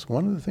 So I guess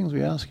one of the things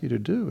we ask you to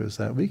do is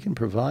that we can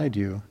provide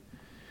you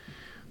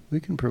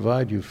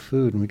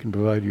food and we can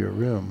provide you a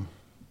room,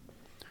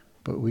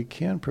 but we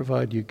can't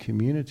provide you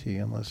community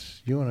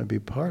unless you want to be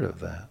part of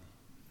that.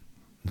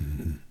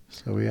 Mm-hmm.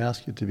 So we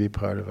ask you to be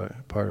part of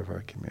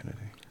our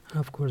community. And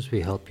of course,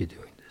 we help you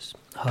doing this.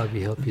 How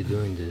we help you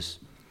doing this,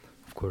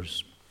 of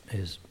course,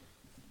 is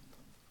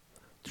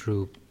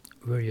through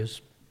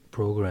various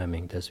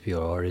programming that we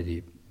are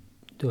already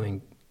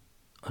doing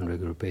on a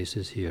regular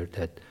basis here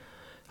that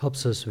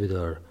helps us with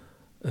our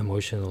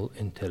emotional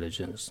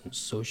intelligence and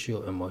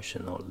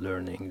socio-emotional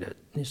learning that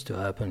needs to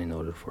happen in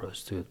order for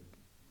us to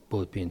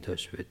both be in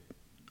touch with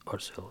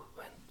ourselves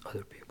and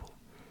other people.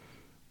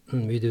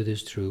 And we do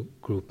this through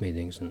group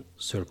meetings and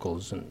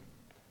circles and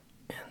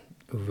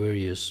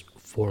various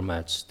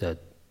formats that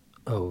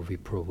we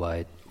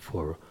provide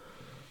for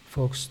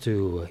folks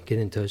to get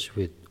in touch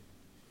with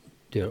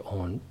their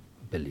own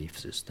belief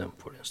system,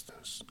 for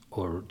instance,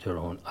 or their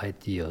own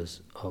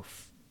ideas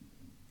of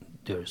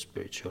their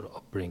spiritual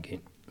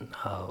upbringing and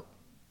how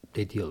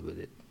they deal with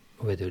it,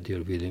 whether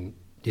they're dealing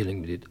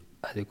with it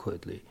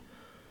adequately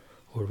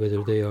or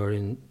whether they are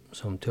in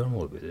some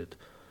turmoil with it.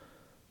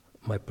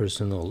 My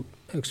personal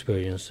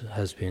experience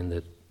has been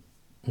that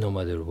no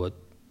matter what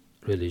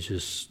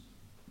religious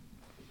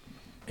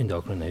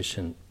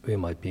indoctrination we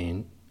might be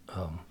in,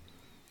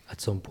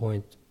 at some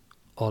point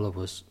all of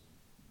us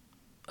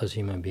as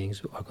human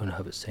beings are going to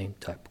have the same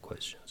type of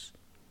questions.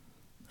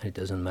 And it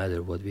doesn't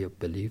matter what we have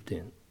believed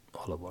in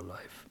all of our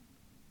life.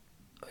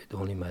 It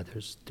only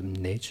matters the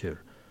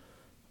nature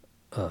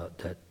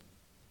that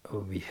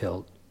we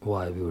held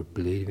while we were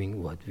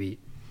believing what we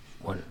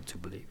wanted to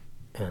believe.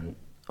 And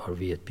are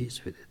we at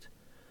peace with it?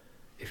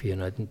 If we are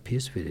not in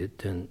peace with it,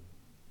 then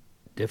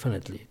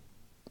definitely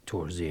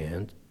towards the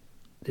end,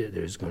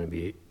 there's going to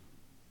be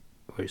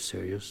very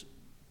serious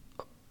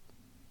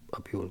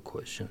uphill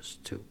questions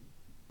to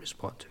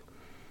respond to.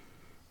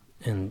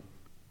 And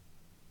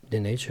the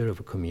nature of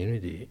a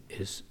community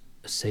is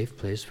a safe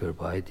place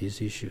whereby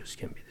these issues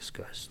can be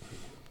discussed,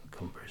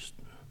 conversed,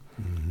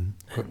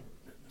 and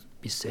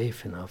be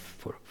safe enough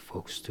for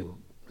folks to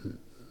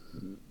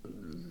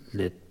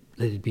let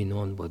it be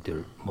known what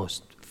their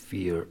most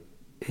fear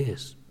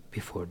is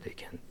before they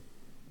can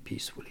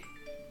peacefully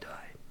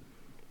die.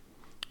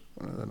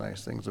 One of the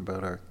nice things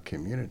about our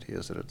community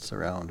is that it's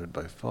surrounded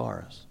by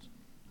forest.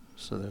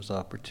 So there's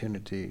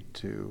opportunity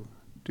to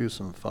do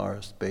some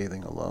forest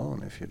bathing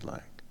alone if you'd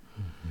like.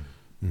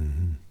 Mm-hmm.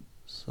 Mm-hmm.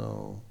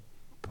 So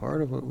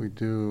part of what we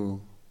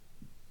do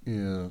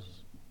is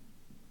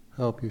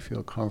help you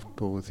feel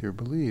comfortable with your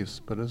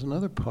beliefs, but as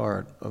another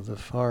part of the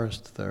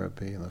forest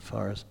therapy and the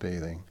forest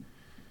bathing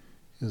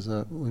is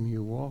that when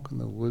you walk in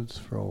the woods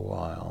for a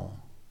while,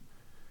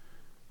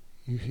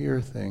 you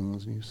hear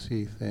things and you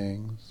see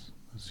things,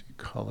 you see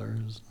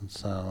colors and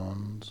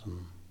sounds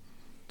and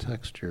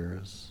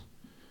textures.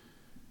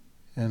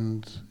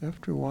 And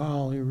after a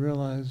while, you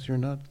realize you're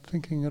not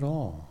thinking at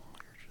all.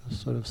 You're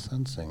just sort of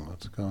sensing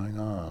what's going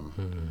on.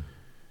 Mm-hmm.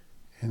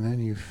 And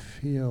then you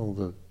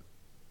feel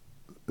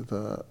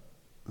the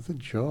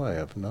joy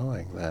of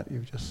knowing that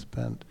you've just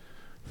spent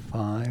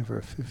 5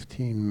 or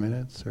 15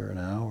 minutes or an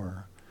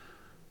hour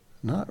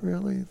not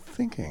really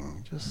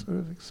thinking, just sort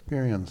of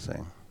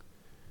experiencing.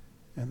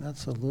 And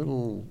that's a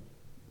little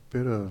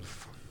bit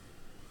of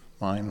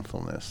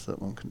mindfulness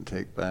that one can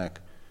take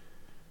back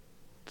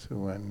to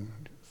when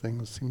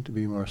things seem to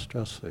be more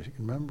stressful. If you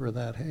can remember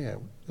that, hey, I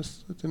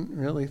didn't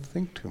really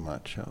think too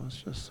much. I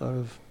was just sort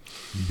of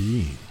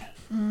being.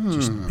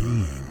 Just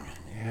being.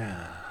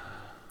 Yeah.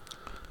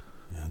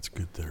 Yeah, it's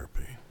good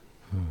therapy.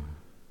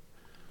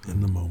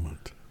 In the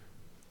moment.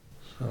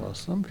 So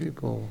some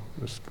people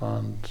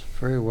respond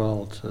very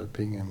well to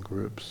being in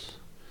groups.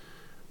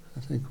 I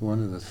think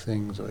one of the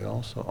things that we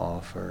also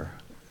offer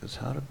is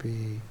how to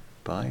be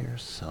by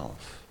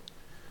yourself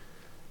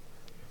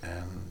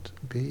and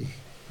be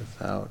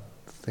without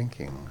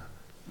thinking,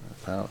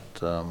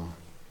 without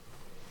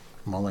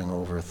mulling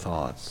over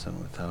thoughts and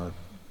without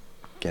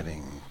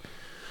getting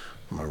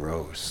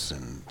morose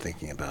and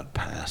thinking about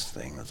past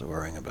things,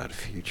 worrying about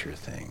future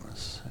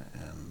things.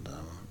 And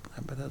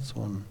but that's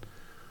one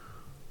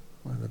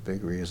of the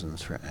big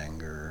reasons for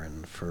anger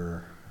and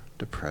for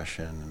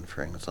depression and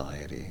for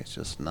anxiety. It's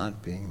just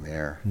not being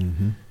there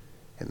in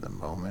the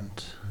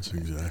moment. That's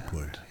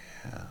exactly.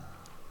 And,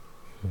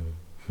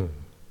 yeah.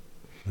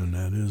 And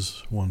that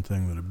is one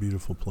thing that a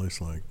beautiful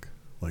place like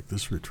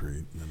this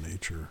retreat, the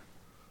nature,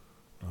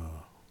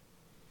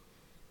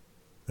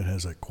 it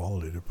has that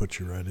quality to put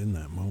you right in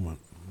that moment.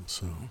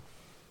 So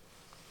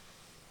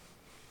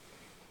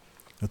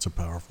that's a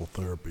powerful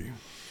therapy.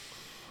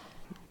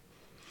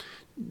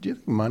 Do you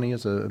think money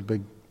is a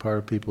big part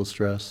of people's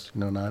stress?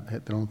 They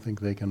don't think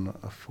they can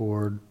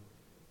afford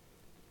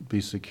be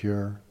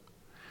secure.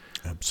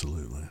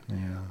 Absolutely.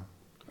 Yeah.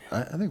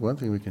 I think one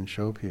thing we can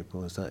show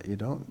people is that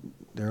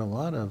there are a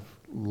lot of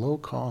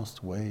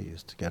low-cost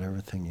ways to get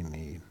everything you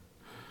need.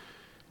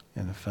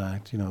 And in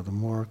fact, the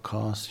more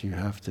costs you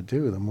have to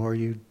do, the more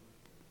you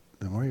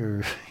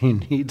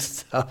need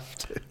stuff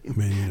to. I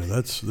mean,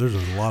 there's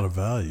a lot of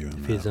value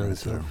in that right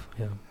there.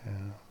 Yeah.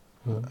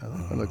 I think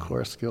one of the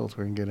core skills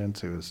we can get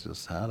into is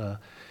just how to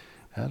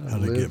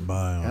get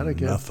by on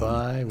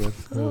nothing.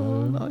 With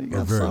you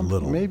got very some,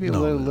 little. maybe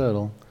No,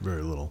 little,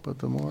 very little. but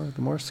the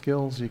more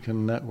skills you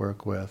can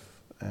network with,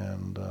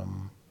 and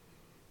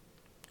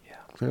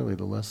clearly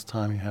the less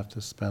time you have to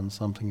spend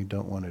something you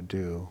don't want to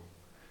do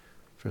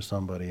for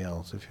somebody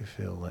else. If you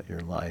feel that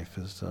your life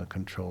is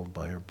controlled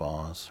by your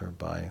boss or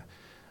by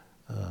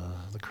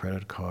the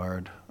credit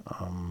card,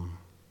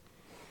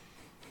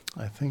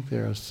 I think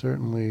there are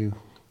certainly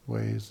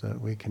ways that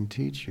we can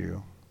teach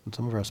you, and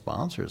some of our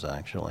sponsors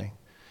actually,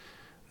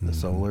 the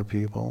solar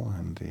people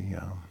and the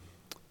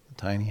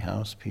tiny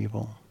house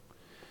people,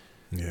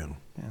 and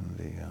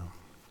the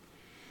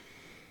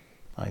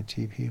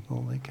IT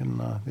people. They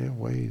have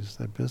ways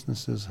that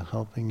businesses are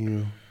helping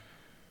you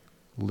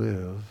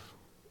live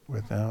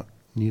without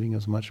needing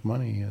as much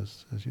money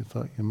as you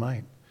thought you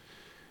might.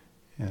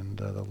 And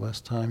the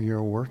less time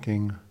you're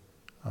working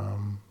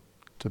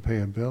to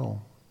pay a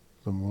bill,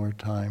 the more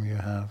time you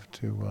have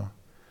to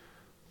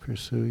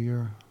pursue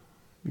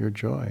your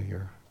joy,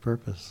 your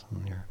purpose,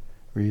 and your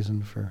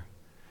reason for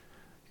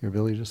your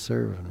ability to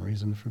serve and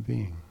reason for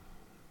being.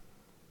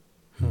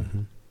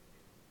 Mm-hmm.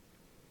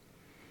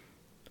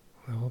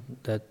 Well,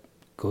 that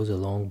goes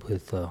along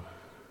with the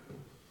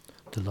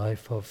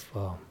life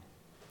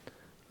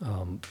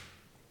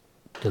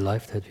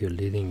that we are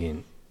living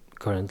in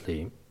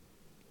currently.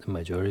 The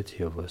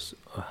majority of us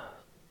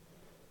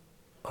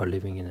are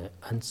living in an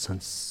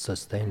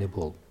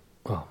unsustainable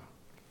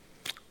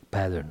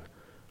pattern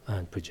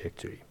and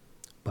trajectory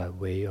by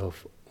way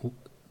of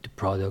the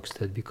products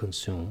that we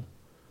consume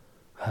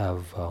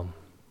have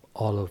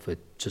all of it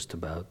just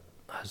about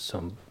has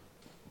some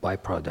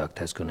byproduct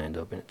that's going to end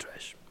up in the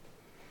trash.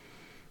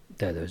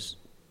 That is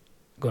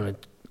going to,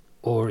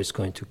 or is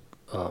going to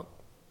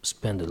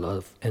spend a lot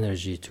of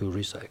energy to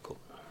recycle.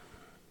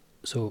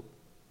 So,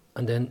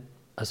 and then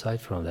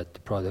aside from that, the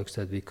products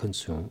that we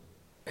consume,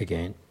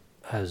 again,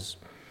 has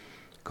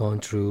gone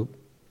through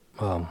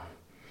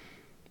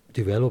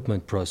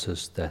development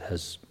process that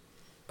has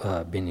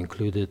been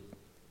included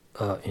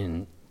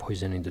in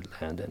poisoning the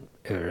land and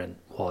air and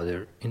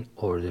water in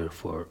order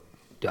for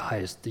the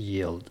highest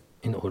yield,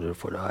 in order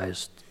for the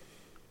highest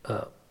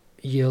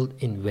yield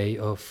in way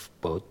of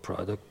both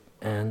product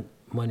and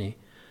money,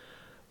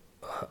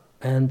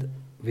 and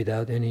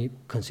without any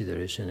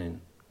consideration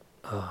in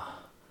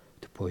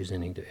the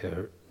poisoning the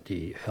air,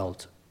 the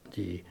health,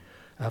 the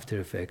after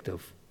effect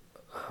of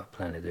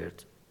planet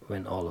Earth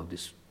when all of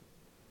these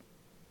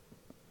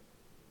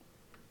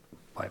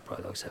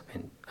byproducts have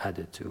been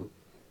added to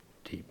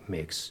the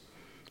mix.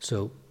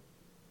 So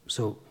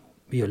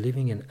we are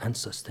living in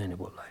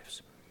unsustainable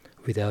lives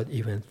without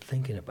even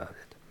thinking about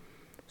it.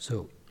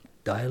 So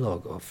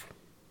dialogue of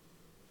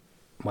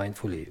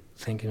mindfully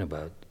thinking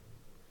about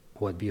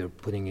what we are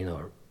putting in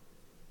our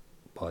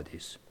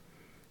bodies,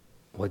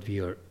 what we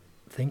are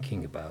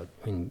thinking about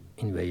in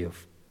way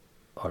of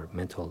our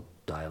mental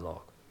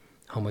dialogue,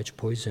 how much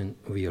poison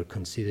we are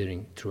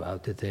considering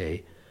throughout the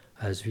day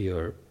as we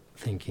are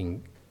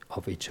thinking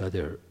of each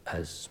other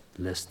as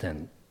less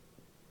than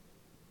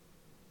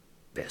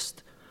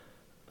best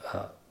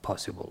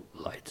possible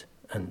light,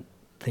 and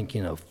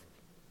thinking of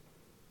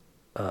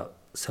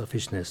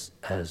selfishness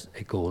as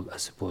a goal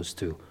as opposed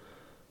to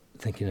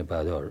thinking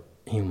about our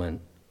human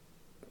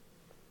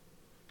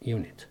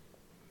unit.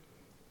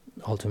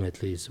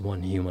 Ultimately, it's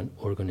one human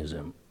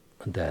organism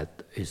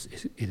that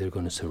is either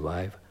going to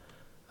survive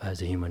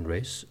as a human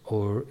race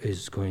or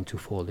is going to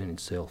fall in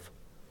itself.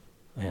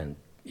 And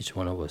each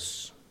one of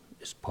us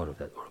is part of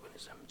that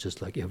organism,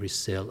 just like every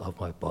cell of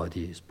my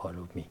body is part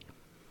of me.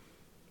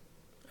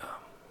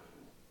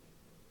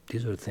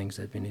 These are things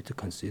that we need to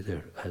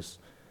consider as,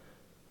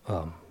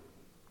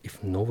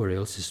 if nowhere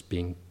else is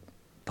being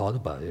thought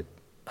about it,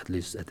 at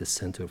least at the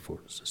Center for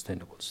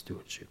Sustainable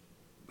Stewardship,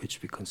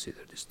 which we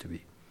consider this to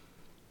be.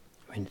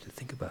 We need to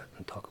think about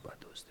and talk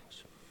about those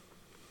things.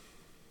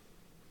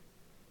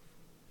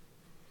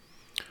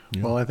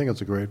 Yeah. Well, I think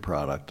it's a great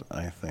product.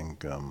 I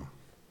think I'm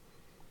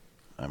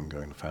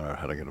going to find out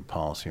how to get a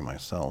policy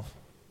myself.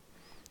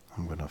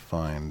 I'm going to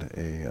find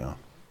a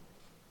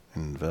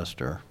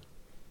investor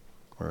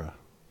or a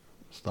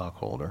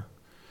stockholder,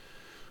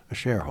 a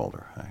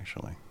shareholder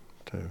actually,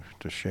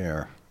 to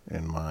share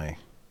in my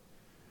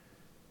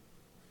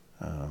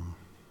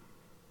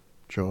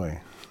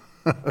joy.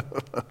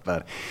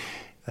 But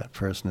that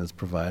person is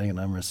providing and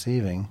I'm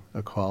receiving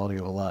a quality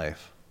of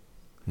life.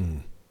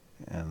 Mm.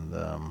 And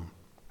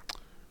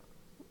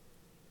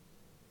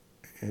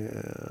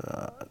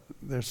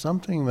there's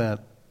something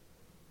that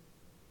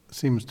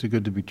seems too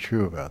good to be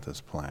true about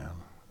this plan.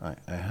 I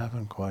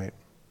haven't quite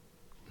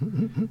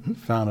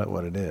found out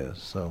what it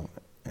is. So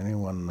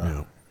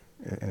anyone,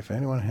 if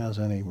anyone has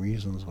any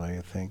reasons why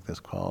you think this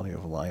quality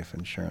of life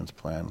insurance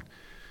plan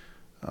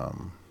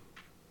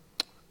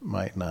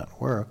might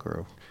not work,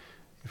 or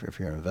if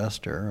you're an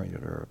investor or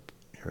you're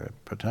a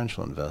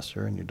potential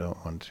investor and you don't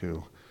want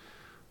to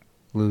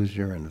lose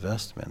your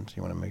investment,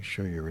 you want to make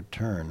sure your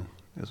return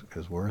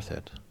is worth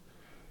it.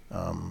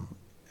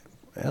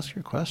 Ask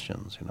your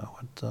questions.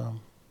 What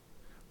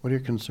are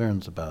your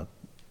concerns about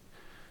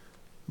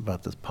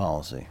this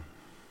policy?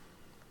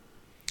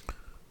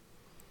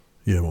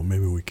 Yeah, well,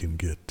 maybe we can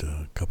get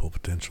a couple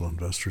potential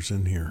investors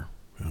in here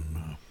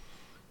and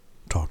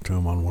talk to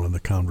them on one of the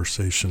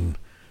conversation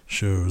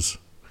shows.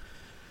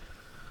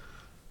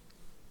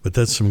 But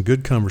that's some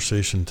good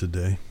conversation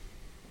today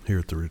here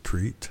at the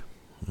retreat,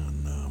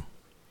 and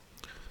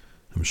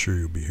I'm sure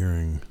you'll be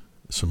hearing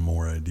some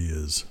more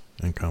ideas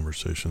and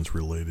conversations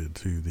related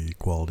to the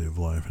quality of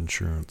life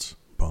insurance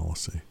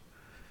policy.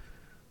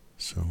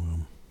 So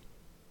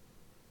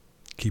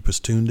keep us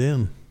tuned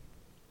in,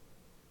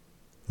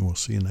 and we'll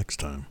see you next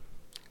time.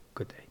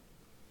 Good day.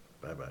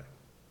 Bye-bye.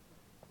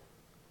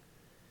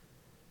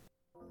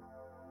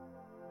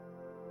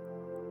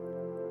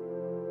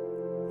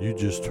 You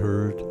just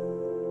heard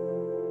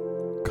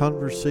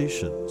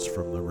Conversations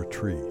from the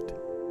Retreat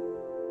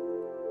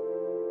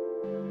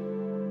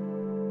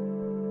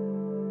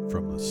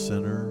from the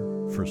Center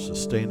for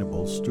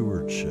Sustainable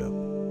Stewardship.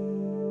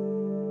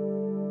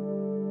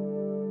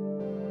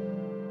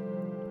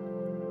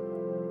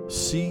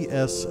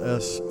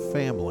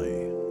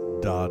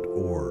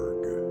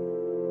 CSSfamily.org